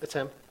 It's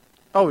him.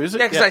 oh, is it?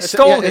 Yeah, because I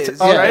stole it's- his,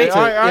 yeah, right? it's a-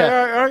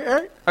 All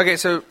right. Okay,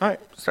 so All right.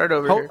 start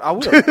over here. I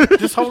will.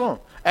 Just hold on.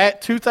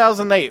 At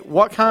 2008,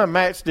 what kind of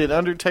match did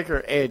Undertaker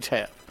and Edge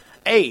have?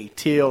 A,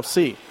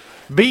 TLC.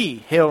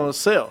 B, Hell in a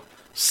Cell.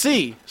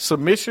 C,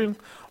 Submission.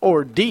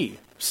 Or D,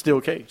 Steel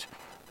Cage.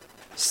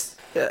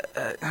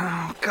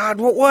 Oh, God,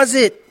 what was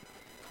it?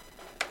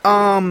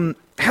 Hell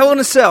in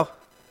a Cell.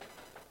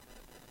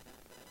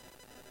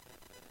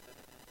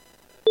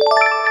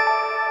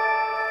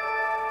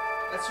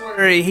 That's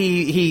where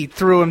he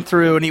threw him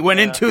through and he went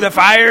into the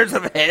fires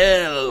of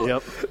hell.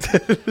 Yep.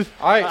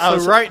 All right,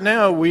 so right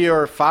now we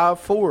are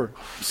 5-4.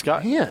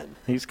 Scott, Man.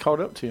 he's caught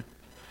up to you.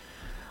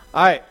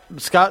 All right,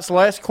 Scott's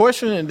last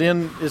question, and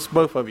then it's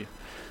both of you.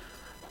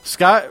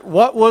 Scott,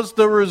 what was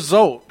the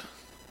result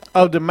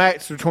of the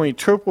match between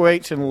Triple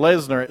H and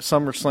Lesnar at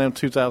SummerSlam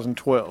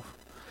 2012?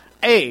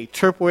 A,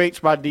 Triple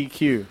H by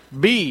DQ.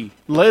 B,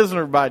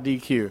 Lesnar by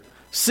DQ.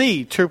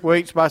 C, Triple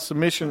H by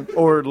submission.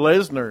 Or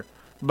Lesnar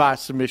by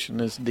submission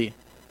is D.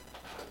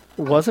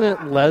 Wasn't it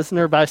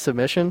Lesnar by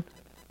submission?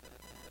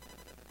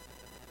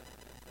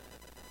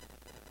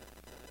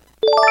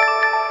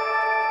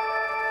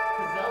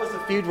 That was the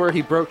feud where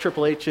he broke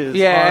Triple H's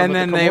Yeah, arm and with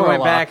then the they Kimura went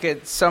lock. back at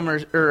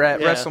Yeah.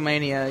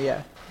 WrestleMania.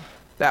 Yeah,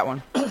 that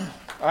one.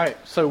 All right,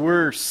 so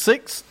we're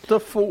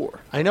 6-4.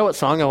 I know what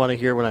song I want to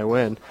hear when I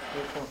win.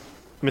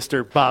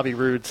 Mr. Bobby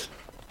Roode's.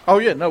 Oh,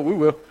 yeah, no, we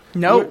will.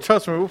 No.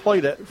 Trust me, we'll play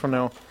that from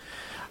now on.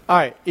 All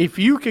right, if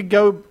you could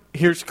go,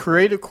 here's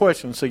creative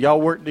questions. So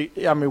y'all work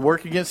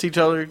against each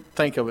other.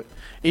 Think of it.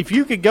 If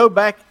you could go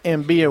back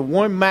and be in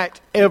one match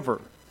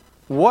ever,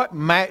 what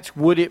match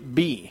would it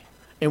be?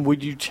 And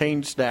would you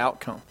change the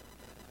outcome?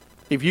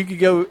 If you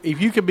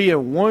could be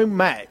in one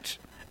match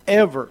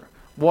ever,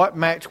 what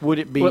match would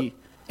it be? What-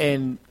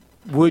 And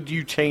would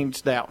you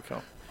change the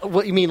outcome?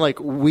 What you mean, like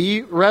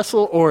we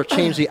wrestle or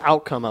change the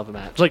outcome of a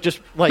match? Like just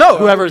like No,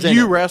 whoever's in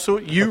you it.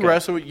 wrestle. You Okay.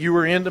 wrestle. You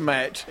were in the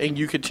match, and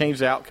you could change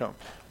the outcome.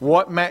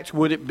 What match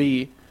would it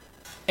be?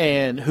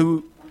 And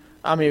who?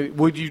 I mean,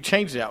 would you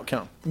change the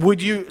outcome?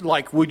 Would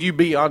you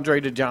be Andre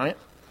the Giant?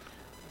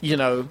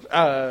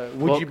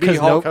 would you be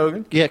Hulk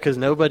Hogan? Yeah, because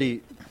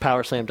nobody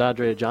power slammed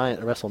Andre the Giant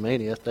at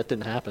WrestleMania. That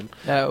didn't happen.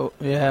 Oh,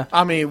 yeah.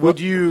 I mean, would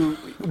you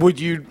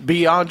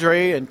be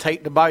Andre and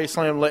take the body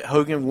slam, let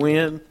Hogan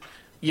win,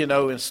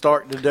 and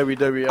start the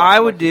WWF? I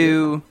would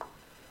do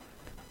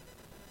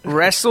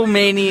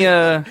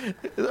WrestleMania.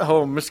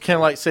 Oh, Mr.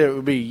 Kenlight said it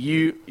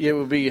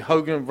would be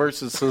Hogan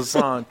versus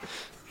Hassan.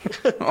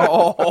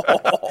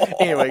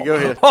 Anyway, go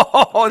ahead.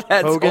 Oh,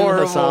 that's Hogan,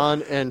 horrible.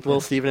 Hassan, and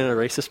Will Steven in a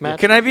racist match.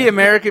 Can I be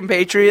American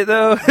Patriot,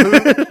 though?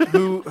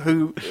 Who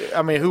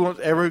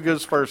whoever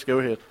goes first, go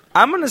ahead.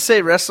 I'm going to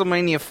say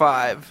WrestleMania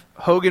 5,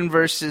 Hogan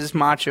versus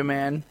Macho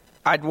Man.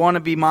 I'd want to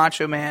be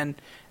Macho Man,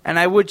 and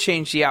I would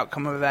change the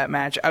outcome of that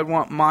match. I'd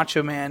want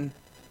Macho Man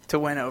to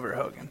win over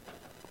Hogan.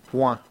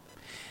 Why?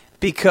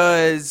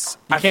 Because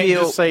you can't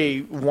just say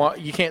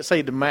you can't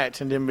say the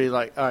match and then be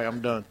like, all right, I'm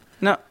done.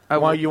 No,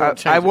 Why you want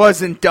to change I it?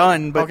 wasn't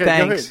done, but Okay,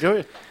 thanks. go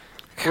ahead.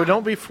 Well,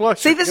 don't be flush.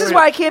 See, this is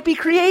why I can't be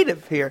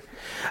creative here.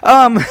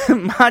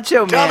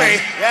 Macho Man.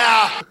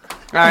 Yeah. All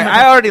right,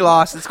 I already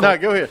lost. It's cool. No,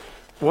 go ahead.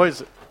 What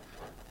is it?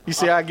 You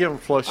see, I give them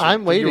flush.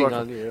 I'm waiting You're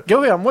on you.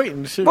 Go ahead, I'm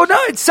waiting. Well,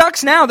 no, it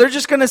sucks now. They're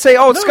just going to say,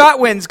 oh, Scott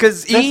wins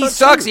because that's he not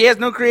sucks. true. He has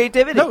no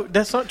creativity. No,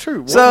 that's not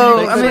true. So,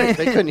 They I couldn't- mean-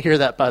 they couldn't hear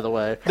that, by the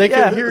way. They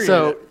Yeah. can hear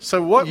So, you.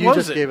 So what you was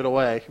just it? gave it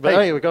away. But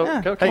Hey. anyway, go.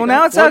 Yeah. Go. Well,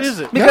 now it What sucks is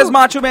it? because No.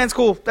 Macho Man's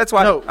cool. That's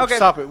why. No, Okay.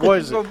 stop it. What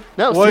is it?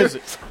 No, What is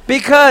it?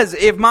 Because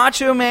if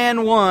Macho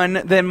Man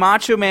won, then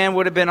Macho Man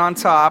would have been on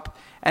top,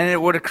 and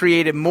it would have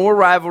created more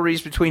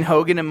rivalries between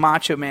Hogan and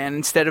Macho Man.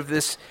 Instead of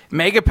this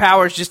mega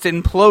powers just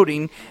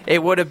imploding,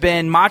 it would have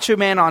been Macho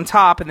Man on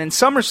top, and then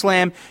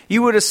SummerSlam,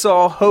 you would have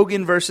saw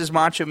Hogan versus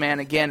Macho Man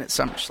again at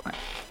SummerSlam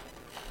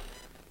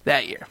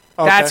that year.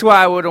 Okay. That's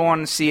why I would have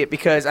wanted to see it,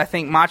 because I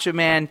think Macho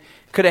Man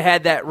could have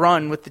had that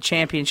run with the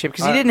championship,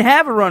 because he didn't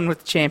have a run with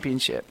the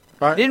championship.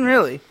 Right. Didn't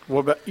really.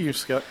 What about you,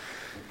 Scott?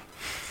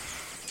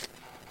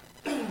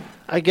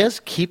 I guess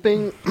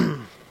keeping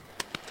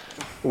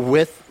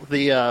with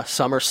the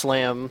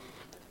SummerSlam,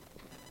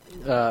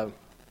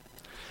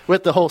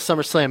 with the whole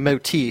SummerSlam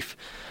motif,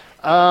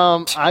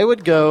 I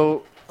would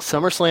go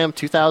SummerSlam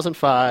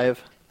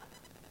 2005,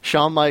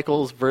 Shawn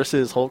Michaels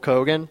versus Hulk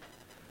Hogan,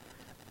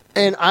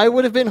 and I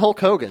would have been Hulk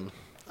Hogan.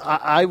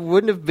 I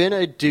wouldn't have been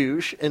a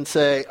douche and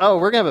say, oh,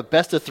 we're going to have a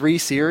best-of-3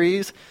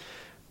 series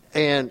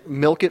and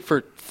milk it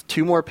for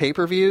 2 more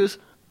pay-per-views,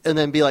 and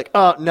then be like,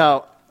 oh,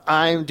 no,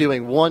 I'm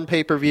doing 1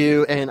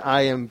 pay-per-view, and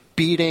I am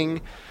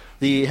beating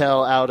the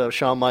hell out of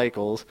Shawn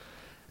Michaels.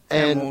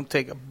 And won't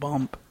take a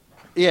bump.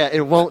 Yeah, it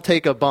won't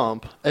take a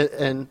bump.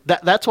 And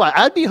that's why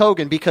I'd be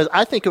Hogan, because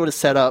I think it would have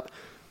set up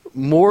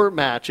more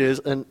matches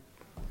and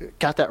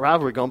got that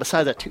rivalry going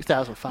besides that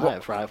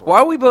 2005 rivalry.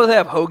 Why we both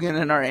have Hogan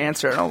in our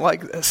answer? I don't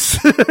like this.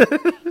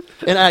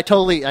 And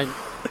I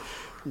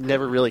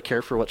never really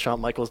cared for what Shawn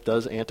Michaels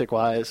does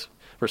antic-wise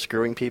for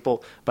screwing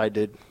people, but I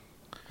did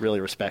really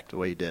respect the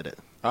way he did it.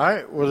 All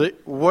right. Well,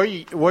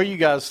 what do you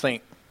guys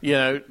think?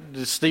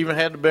 Does Steven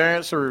have the better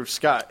answer or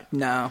Scott?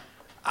 No.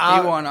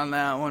 I- He won on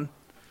that one.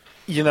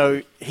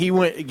 He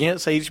went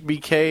against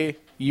HBK.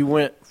 You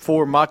went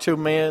for Macho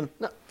Man.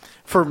 No.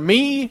 For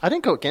me, I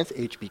didn't go against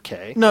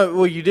HBK. no.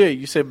 Well, you did.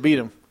 You said beat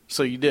him,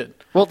 so you did.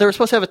 Well, they were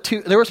supposed to have a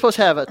 2. They were supposed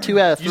to have a 2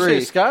 out of 3. You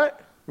said Scott?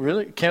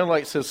 Really?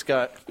 Candlelight says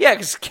Scott. Yeah,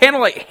 because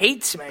Candlelight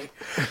hates me.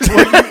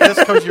 That's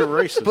because you're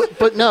racist.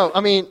 But no,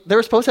 I mean, they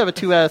were supposed to have a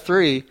 2 out of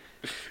 3,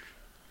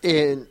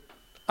 and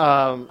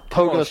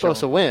Hogan was supposed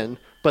to win,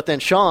 but then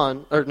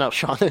Sean.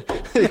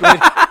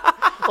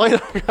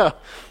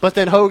 But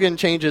then Hogan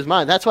changed his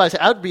mind. That's why I said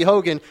I'd be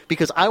Hogan,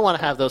 because I want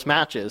to have those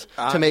matches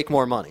to make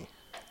more money.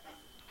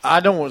 I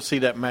don't want to see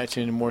that match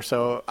anymore,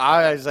 so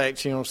I was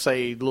actually going to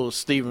say Little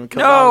Steven.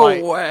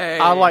 No way.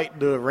 I like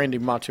the Randy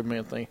Macho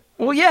Man thing.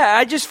 Well, yeah,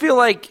 I just feel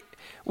like,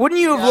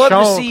 wouldn't you have loved to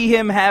Sean- see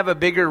him have a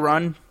bigger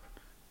run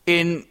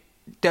in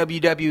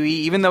WWE,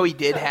 even though he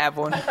did have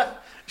one?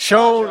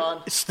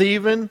 Sean,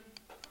 Steven,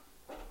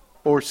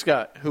 or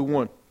Scott, who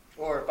won?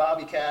 Or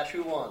Bobby Cash,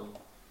 who won?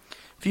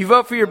 If you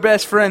vote for your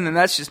best friend, then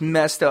that's just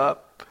messed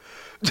up.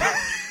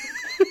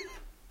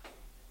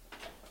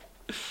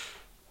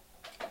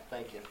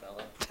 Thank you,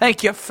 fella.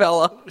 Thank you,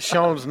 fella.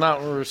 Sean's not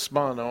going to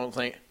respond, I don't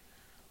think.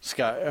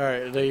 Scott, all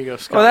right, there you go,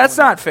 Scott. Well, that's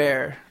won. not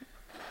fair.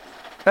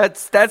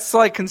 That's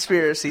like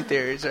conspiracy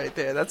theories right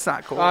there. That's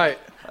not cool. All right.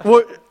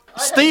 Well,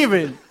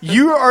 Steven,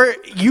 you are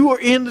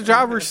in the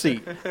driver's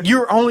seat.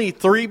 You're only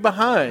 3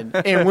 behind.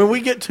 And when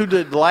we get to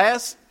the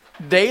last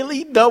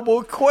daily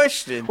double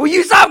question, Will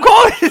you stop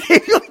calling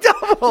it Daily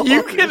Double?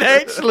 you can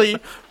actually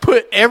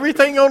put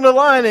everything on the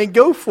line and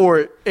go for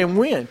it and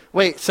win.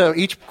 Wait, so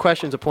each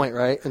question's a point,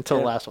 right? Until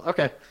the last one.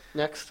 Okay,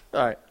 next.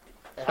 All right.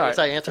 I guess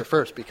I answer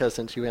first, because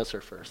since you answer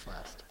first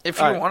last. If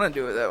you All right. want to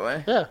do it that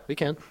way. Yeah, we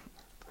can.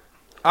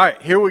 All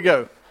right, here we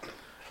go.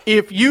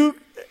 If you,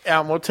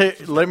 I'm gonna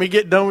let me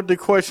get done with the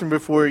question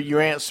before you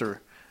answer,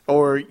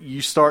 or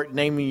you start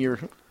naming your.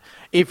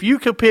 If you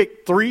could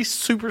pick 3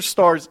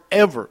 superstars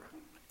ever,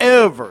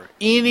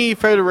 any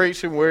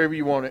federation, wherever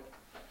you want it.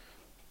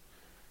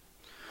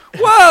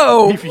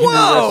 Whoa! If you can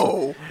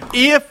Whoa!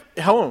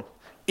 hold on,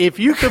 If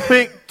you could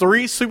pick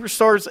 3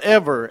 superstars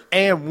ever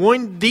and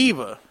 1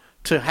 diva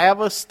to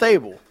have a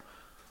stable,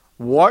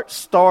 what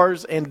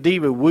stars and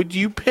diva would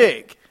you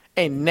pick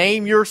and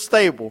name your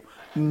stable?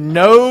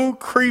 No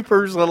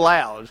creepers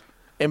allowed,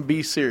 and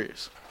be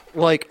serious.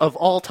 Like, of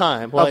all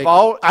time. Like, Of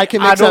all, I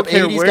can mix don't up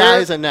care 80s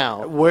guys and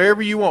now.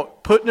 wherever you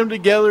want, putting them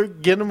together,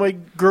 get them a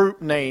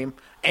group name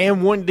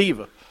and 1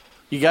 diva.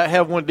 You got to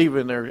have 1 diva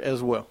in there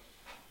as well.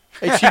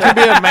 And she can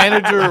be a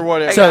manager or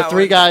whatever. So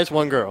 3 guys,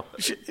 1 girl.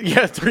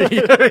 Yeah, 3.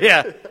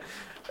 Yeah,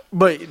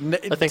 but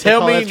I think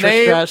tell they call me that Trish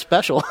Stratus name.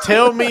 special.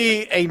 Tell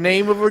me a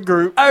name of a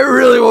group. I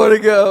really want to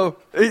go.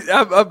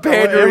 I'm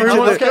pandering to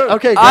everyone's the. go.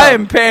 Okay, go. I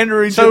am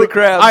pandering to the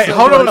crowd. All right, so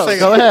hold on a much. second.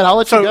 Go ahead, I'll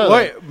let you go.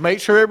 Wait, make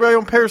sure everybody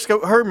on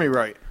Periscope heard me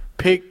right.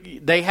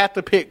 They have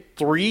to pick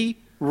 3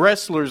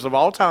 wrestlers of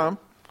all time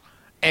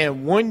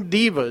and 1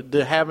 diva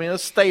to have in a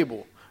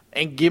stable,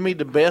 and give me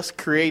the best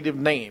creative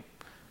name.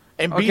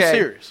 And be Okay.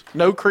 serious.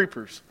 No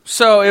creepers.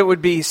 So it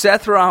would be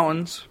Seth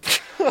Rollins.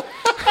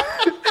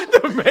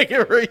 Make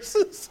it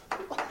racist.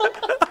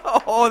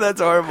 Oh, that's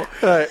horrible.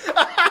 All right.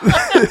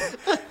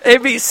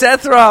 It'd be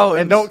Seth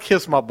Rollins. And don't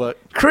kiss my butt.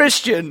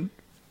 Christian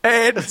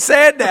and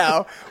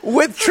Sandow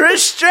with Trish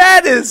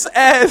Stratus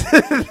as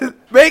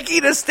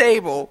making a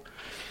stable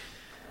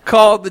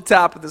called the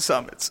Top of the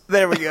Summits.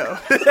 There we go.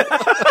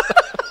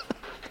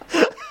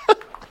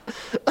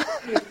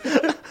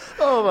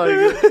 Oh, my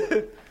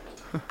God.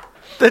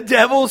 The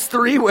Devil's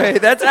Three-Way.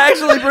 That's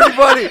actually pretty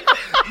funny.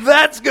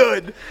 That's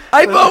good.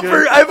 I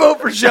vote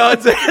for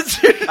Sean's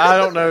answer. I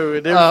don't know.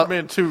 There's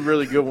been 2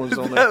 really good ones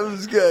on That there.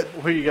 was good.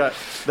 Who you got?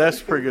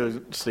 That's pretty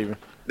good, Steven.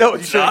 No, You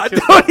it's should've not.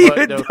 kissed my Don't butt,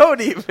 even. though.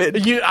 Don't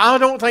even. I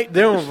don't think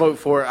they'll vote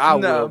for it. I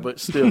No. will, but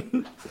still.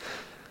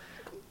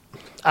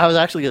 I was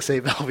actually going to say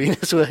Val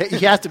Venus.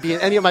 He has to be in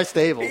any of my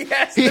stables.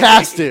 He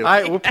has to. All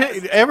right, well,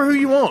 pick ever who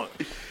you want.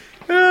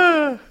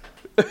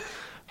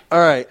 All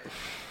right.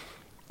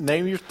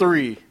 Name your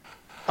 3.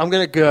 I'm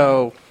going to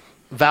go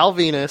Val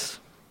Venus,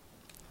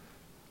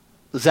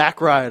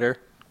 Zack Ryder,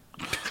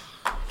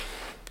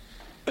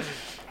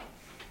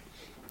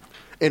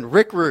 and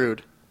Rick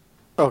Rude.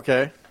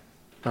 Okay.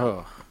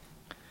 Oh.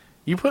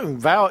 You putting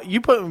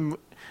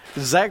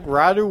Zack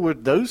Ryder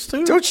with those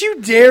 2? Don't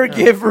you dare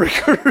give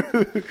Rick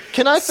Rude.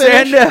 Can I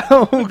finish?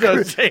 Sandow.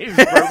 James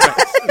Bromax.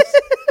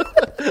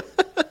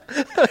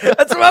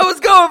 That's what I was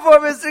going for,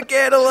 Mr.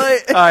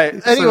 Candlelight. All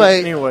right.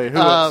 Anyway, Who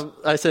else?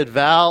 I said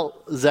Val,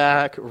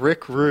 Zach,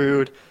 Rick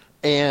Rude,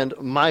 and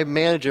my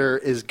manager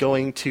is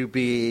going to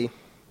be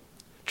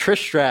Trish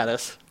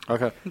Stratus,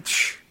 Okay.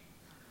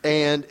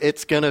 and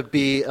it's going to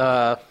be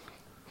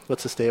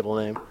what's the stable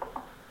name?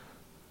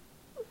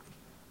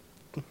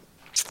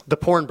 The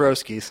Porn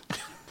Broskies.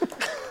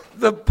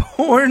 The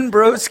Porn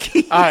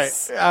Broskies. All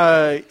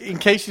right. In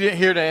case you didn't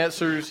hear the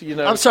answers,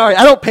 I'm sorry,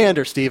 I don't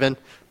pander, Steven.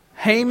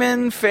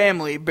 Heyman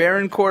family,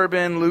 Baron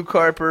Corbin, Luke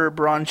Harper,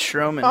 Braun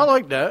Strowman. I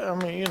like that. I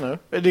mean,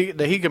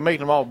 he can make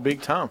them all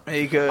big time.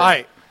 He could. All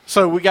right.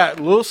 So we got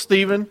Lil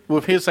Steven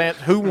with his aunt.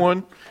 Who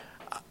won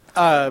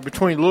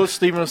between Lil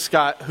Steven and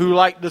Scott? Who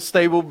liked the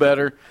stable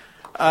better?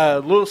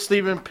 Lil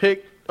Steven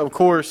picked, of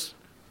course,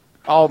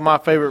 all of my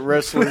favorite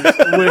wrestlers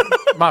with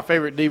my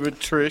favorite diva,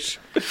 Trish.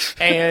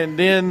 And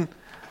then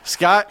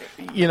Scott,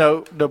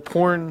 the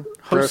porn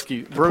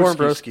The Porn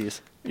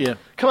Broskies. Yeah.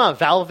 Come on,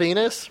 Val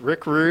Venus,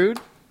 Rick Rude,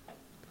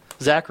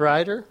 Zack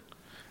Ryder.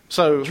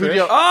 So who do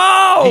y'all-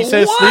 Oh, he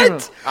says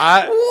what? Steven.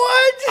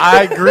 What?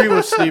 I agree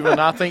with Steven.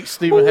 I think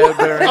Steven had a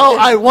better answer. Oh,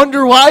 I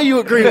wonder why you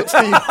agree with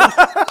Steve. James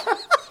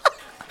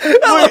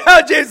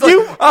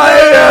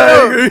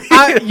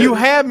I agree. You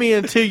had me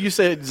until you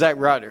said Zack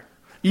Ryder.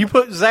 You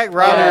put Zack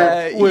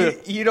Ryder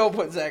with you don't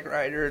put Zack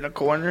Ryder in a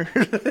corner.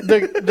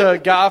 the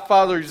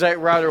Godfather, Zack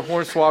Ryder,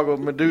 Hornswoggle,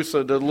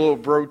 Medusa, the little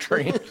bro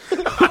train.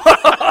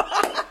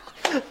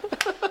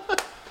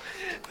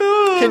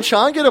 Can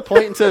Sean get a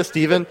point instead of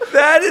Steven?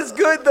 That is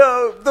good,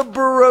 though. The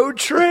Burrow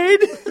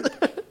trade.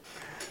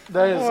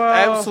 That is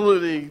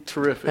absolutely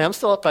terrific. Hey, I'm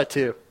still up by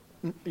 2.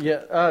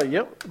 Yeah,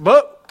 yep.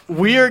 But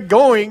we are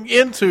going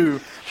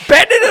into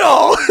Betting it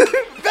all.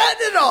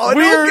 Betting it all. I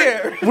don't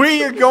care.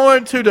 we are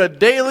going to the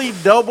Daily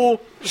Double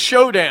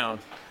Showdown,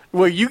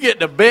 where you get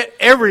to bet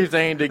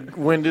everything to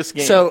win this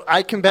game. So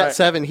I can bet All right.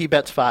 7, he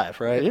bets 5,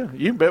 right? yeah,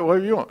 you bet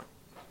whatever you want.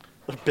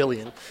 A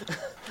billion.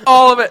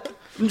 All of it.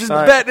 I'm just All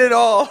right. betting it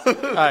all. All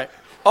right.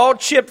 All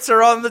chips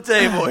are on the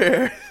table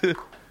here.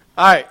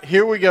 All right,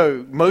 here we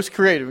go. Most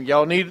creative.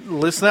 Y'all need to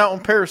listen out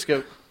on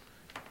Periscope.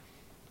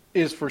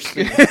 Is for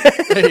Steve.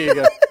 There you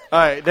go. All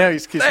right, now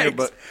he's kissing your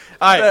butt.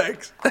 All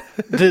right,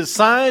 Thanks.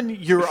 design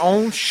your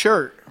own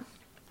shirt.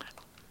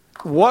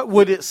 What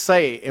would it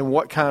say and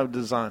what kind of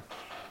design?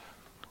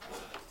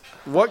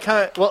 What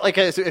kind? Well, like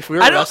if we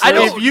were I don't-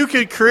 wrestlers, If you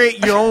could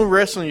create your own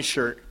wrestling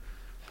shirt,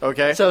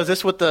 okay? so is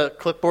this what the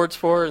clipboard's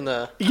for? And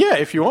the yeah,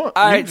 if you want.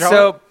 All You right, can draw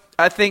so it.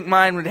 I think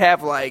mine would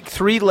have like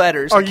 3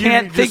 letters. Oh, I you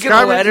can't think of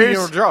describe the it, you letters.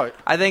 don't draw it.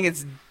 I think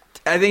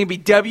it'd be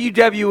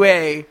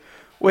WWA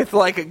with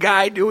like a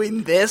guy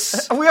doing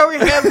this. We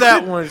already have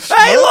that one.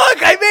 Hey, look,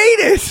 I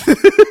made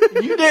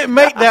it. You didn't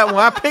make that one.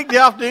 I picked it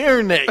off the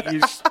internet.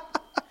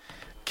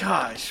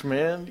 Gosh,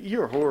 man,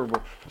 you're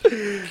horrible.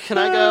 Can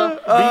I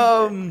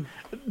go?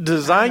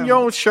 Design your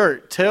own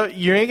shirt.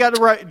 You ain't got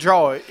to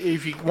draw it.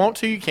 If you want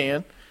to, you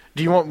can.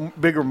 Do you want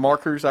bigger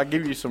markers? I'll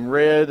give you some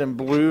red and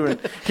blue, and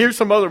here's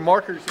some other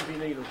markers if you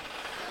need them.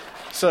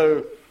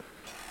 So,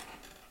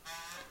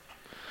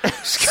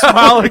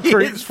 smiling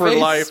creeps for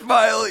life.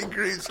 Smiling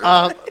creeps.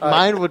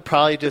 Mine would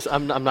probably just.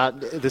 I'm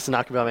not. This is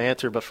not gonna be my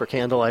answer, but for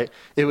Candlelight,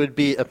 it would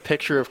be a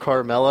picture of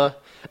Carmella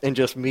and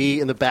just me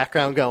in the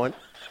background going.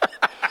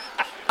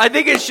 I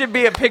think it should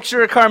be a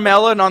picture of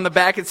Carmella, and on the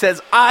back it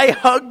says, "I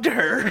hugged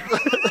her."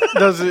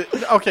 Does it?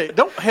 Okay,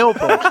 don't help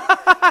them.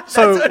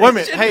 So wait a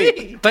minute. Hey,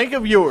 be. think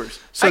of yours.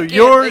 So I can't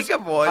yours.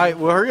 think of one. All right,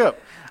 well, hurry up.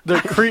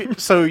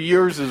 So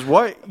yours is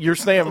what? You're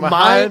staying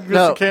behind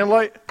no. Mr.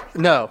 Candlelight?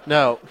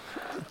 No.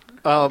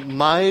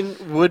 Mine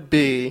would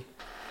be.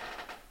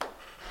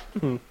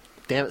 Damn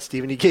it,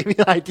 Steven! You gave me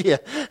an idea.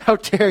 How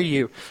dare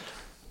you?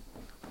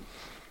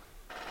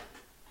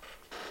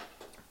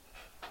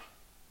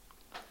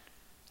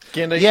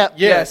 Can they? Yeah.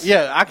 Yes.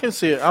 Yeah, I can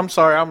see it. I'm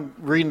sorry. I'm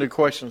reading the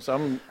questions.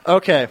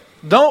 Okay.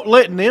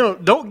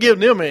 Don't give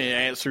them any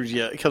answers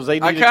yet because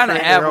they. I kind of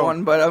have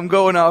one, but I'm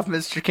going off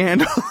Mr.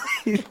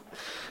 Candlelight.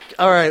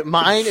 All right.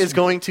 Mine is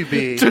going to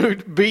be. To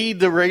be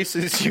the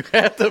racist, you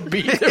have to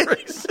be the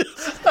racist.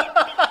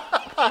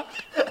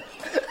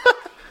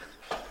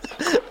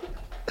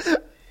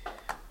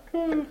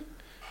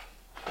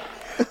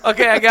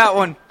 Okay, I got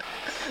one.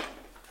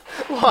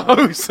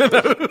 Who's and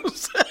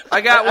who's?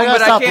 I got one, gotta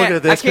but stop I looking at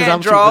can't. this I 'cause can't I'm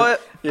draw too-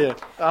 it. Yeah,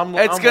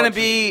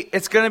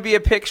 It's gonna be a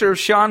picture of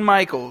Shawn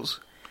Michaels,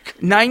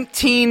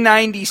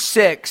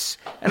 1996,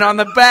 and on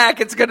the back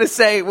it's gonna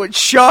say when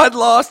Shawn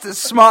lost his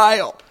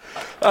smile.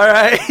 All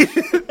right,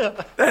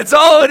 that's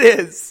all it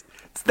is.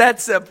 It's that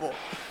simple.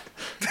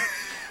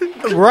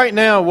 Right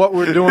now, what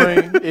we're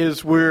doing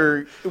is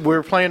we're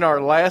playing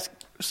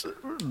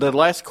the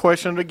last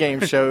question of the game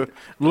show.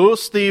 Little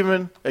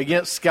Steven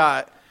against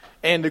Scott,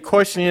 and the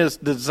question is: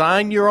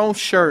 design your own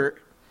shirt.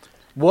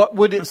 What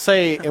would it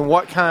say, and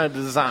what kind of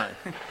design?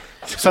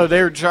 So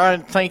they're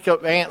trying to think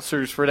up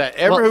answers for that.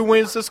 Who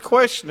wins this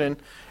question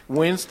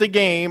wins the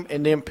game,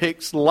 and then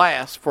picks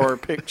last for our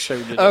pick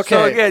show today. Okay.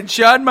 So again,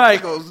 Shawn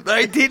Michaels,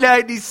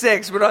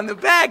 1996, but on the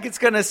back it's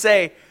gonna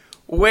say,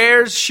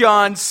 "Where's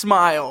Shawn's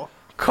smile?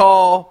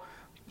 Call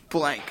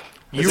blank."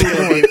 Is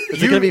it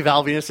going to be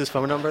Val Venus'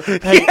 phone number?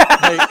 Hey,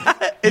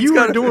 you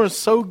were doing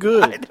so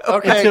good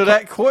until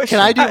that question.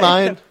 Can I do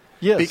mine?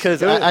 Yes. Because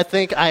go ahead. I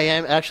think I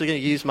am actually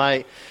going to use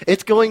my.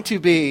 It's going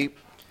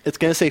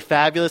to say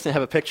fabulous and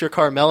have a picture of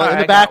Carmella in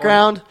I the got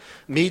background.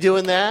 Me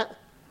doing that,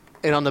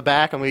 and on the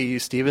back I'm going to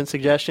use Steven's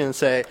suggestion and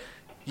say,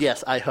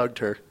 "Yes, I hugged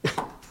her."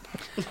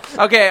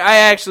 Okay, I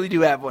actually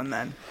do have one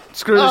then.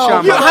 Screw the Oh,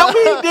 Shawn yeah, Michaels. How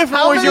many different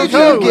How ones many you did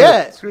go you with?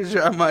 get? Screw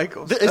Shawn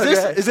Michaels.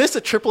 Is this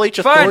a Triple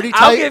H Fine, authority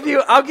type?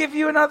 I'll give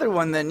you another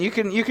one then. You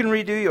can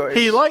redo yours.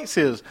 He likes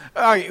his.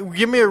 All right,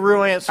 give me a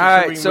real answer. All we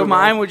right, can so move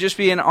mine on. would just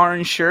be an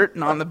orange shirt,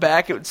 and on the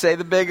back it would say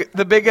the big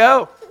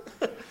O,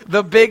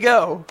 the big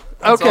O.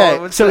 That's all it Okay,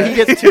 would so say. he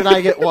gets two and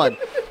I get one.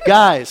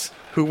 Guys,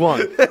 who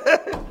won?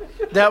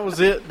 That was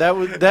it. That's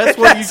what you.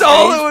 That's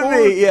all it changed would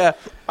for? be. Yeah.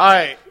 All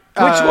right.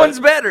 Which one's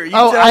better? You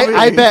Oh, tell me.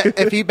 I bet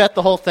if he bet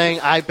the whole thing,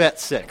 I bet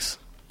 6.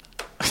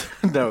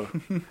 No.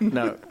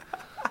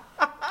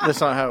 That's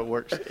not how it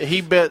works.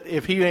 He bet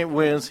if he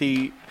wins,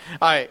 he.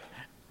 All right.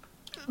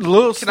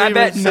 Little Can I Steven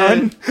bet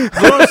none?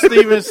 Little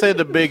Steven said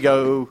the big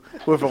O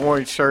with an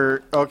orange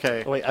shirt.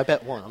 Okay. Wait, I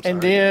bet 1. I'm sorry.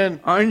 And then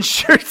Orange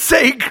shirt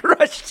say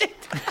crushed it.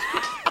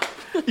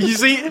 you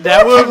see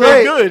that would have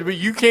Great. been good, but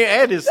you can't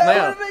add this now.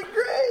 That would have been great.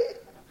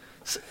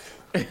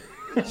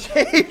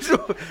 James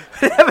would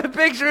have a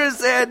picture of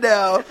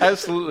Sandow.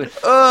 Absolutely.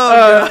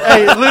 Oh,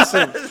 Hey,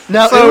 listen.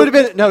 No, So- it would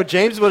have been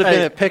James would have Hey.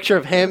 been a picture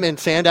of him and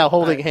Sandow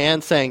holding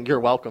hands, saying,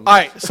 "You're welcome." All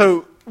right,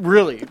 so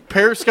really,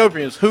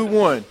 Periscopians, who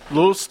won,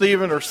 Little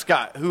Steven or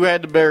Scott? Who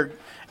had the better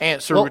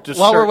answer Well, with the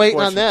while we're shirt waiting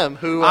question? on them,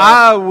 who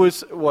I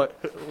was what?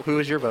 who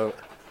was your vote?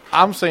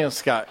 I'm saying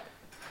Scott.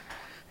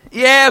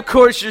 yeah, of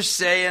course you're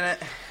saying it.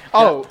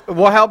 Oh,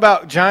 well, how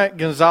about Giant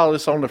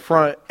Gonzalez on the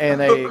front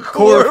and a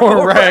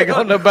chloroform rag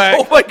on the back?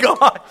 Oh my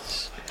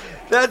gosh,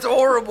 that's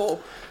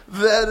horrible.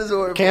 That is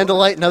horrible.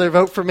 Candlelight, another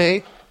vote for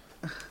me.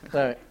 All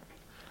right.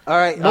 All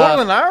right,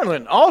 Northern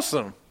Ireland,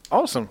 awesome.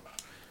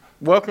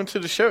 Welcome to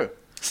the show.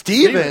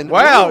 Steven.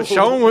 Wow, Ooh.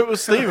 Sean went with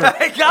Steven.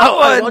 I got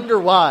I one. wonder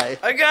why.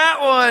 I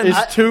got one. It's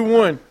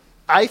 2-1.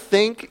 I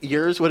think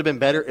yours would have been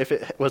better if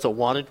it was a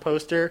wanted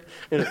poster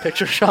and a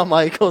picture of Shawn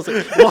Michaels.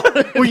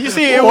 Well, you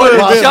see, it What would have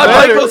about been Shawn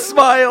better Michaels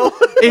smile.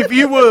 if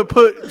you would have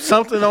put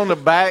something on the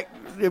back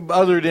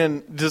other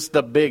than just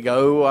the big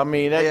O. I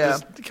mean, that Yeah.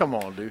 just come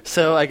on, dude.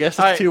 So I guess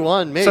All it's right,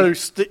 2-1. Me. So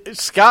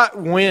Scott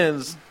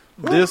wins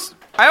this.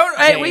 I don't.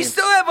 Hey, we Game.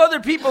 still have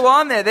other people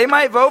on there. They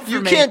might vote for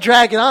you me. can't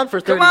drag it on for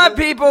 30 Come on, minutes.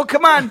 people.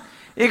 Come on.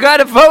 You got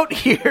to vote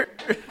here.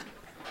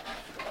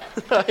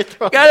 Got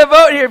to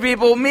vote here,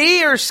 people.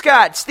 Me or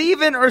Scott?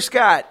 Steven or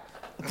Scott?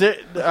 All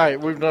right,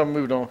 we've done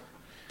moved on.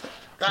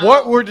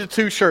 What were the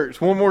 2 shirts?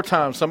 One more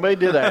time. Somebody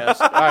did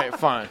ask. All right,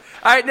 fine.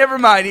 All right, never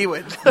mind. He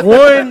wins.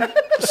 One,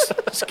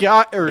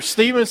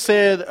 Steven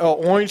said an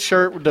orange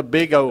shirt with the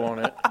big O on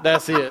it.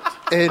 That's it.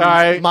 And All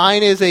right.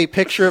 mine is a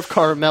picture of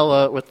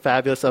Carmella with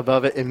Fabulous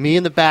above it, and me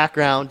in the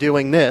background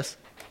doing this.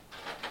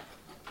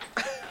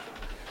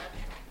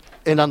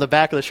 And on the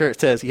back of the shirt it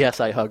says,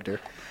 "Yes, I hugged her."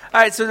 All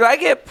right, so do I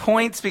get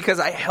points because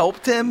I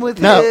helped him with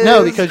his?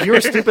 No, because you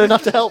were stupid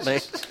enough to help me.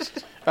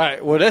 All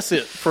right, well, that's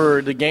it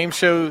for the game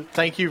show.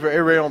 Thank you for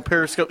everybody on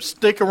Periscope.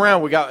 Stick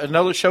around. We got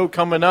another show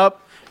coming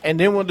up, and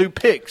then we'll do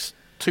picks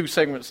 2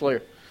 segments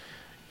later.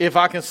 If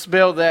I can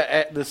spell that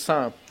at this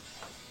time.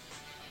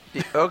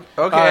 Okay.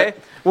 All right.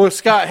 Well,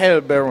 Scott had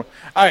a better one.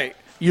 All right,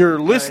 you're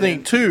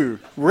listening to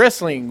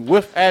Wrestling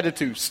with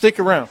Attitude. Stick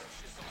around.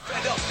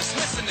 Fed up,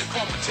 dismissing the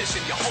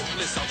competition. You're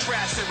hopeless, I'll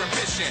trash their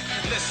ambition.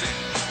 Listen,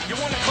 you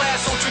want a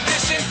class on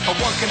tradition or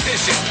one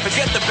condition?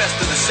 Forget the best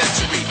of the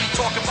century.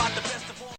 Talk about the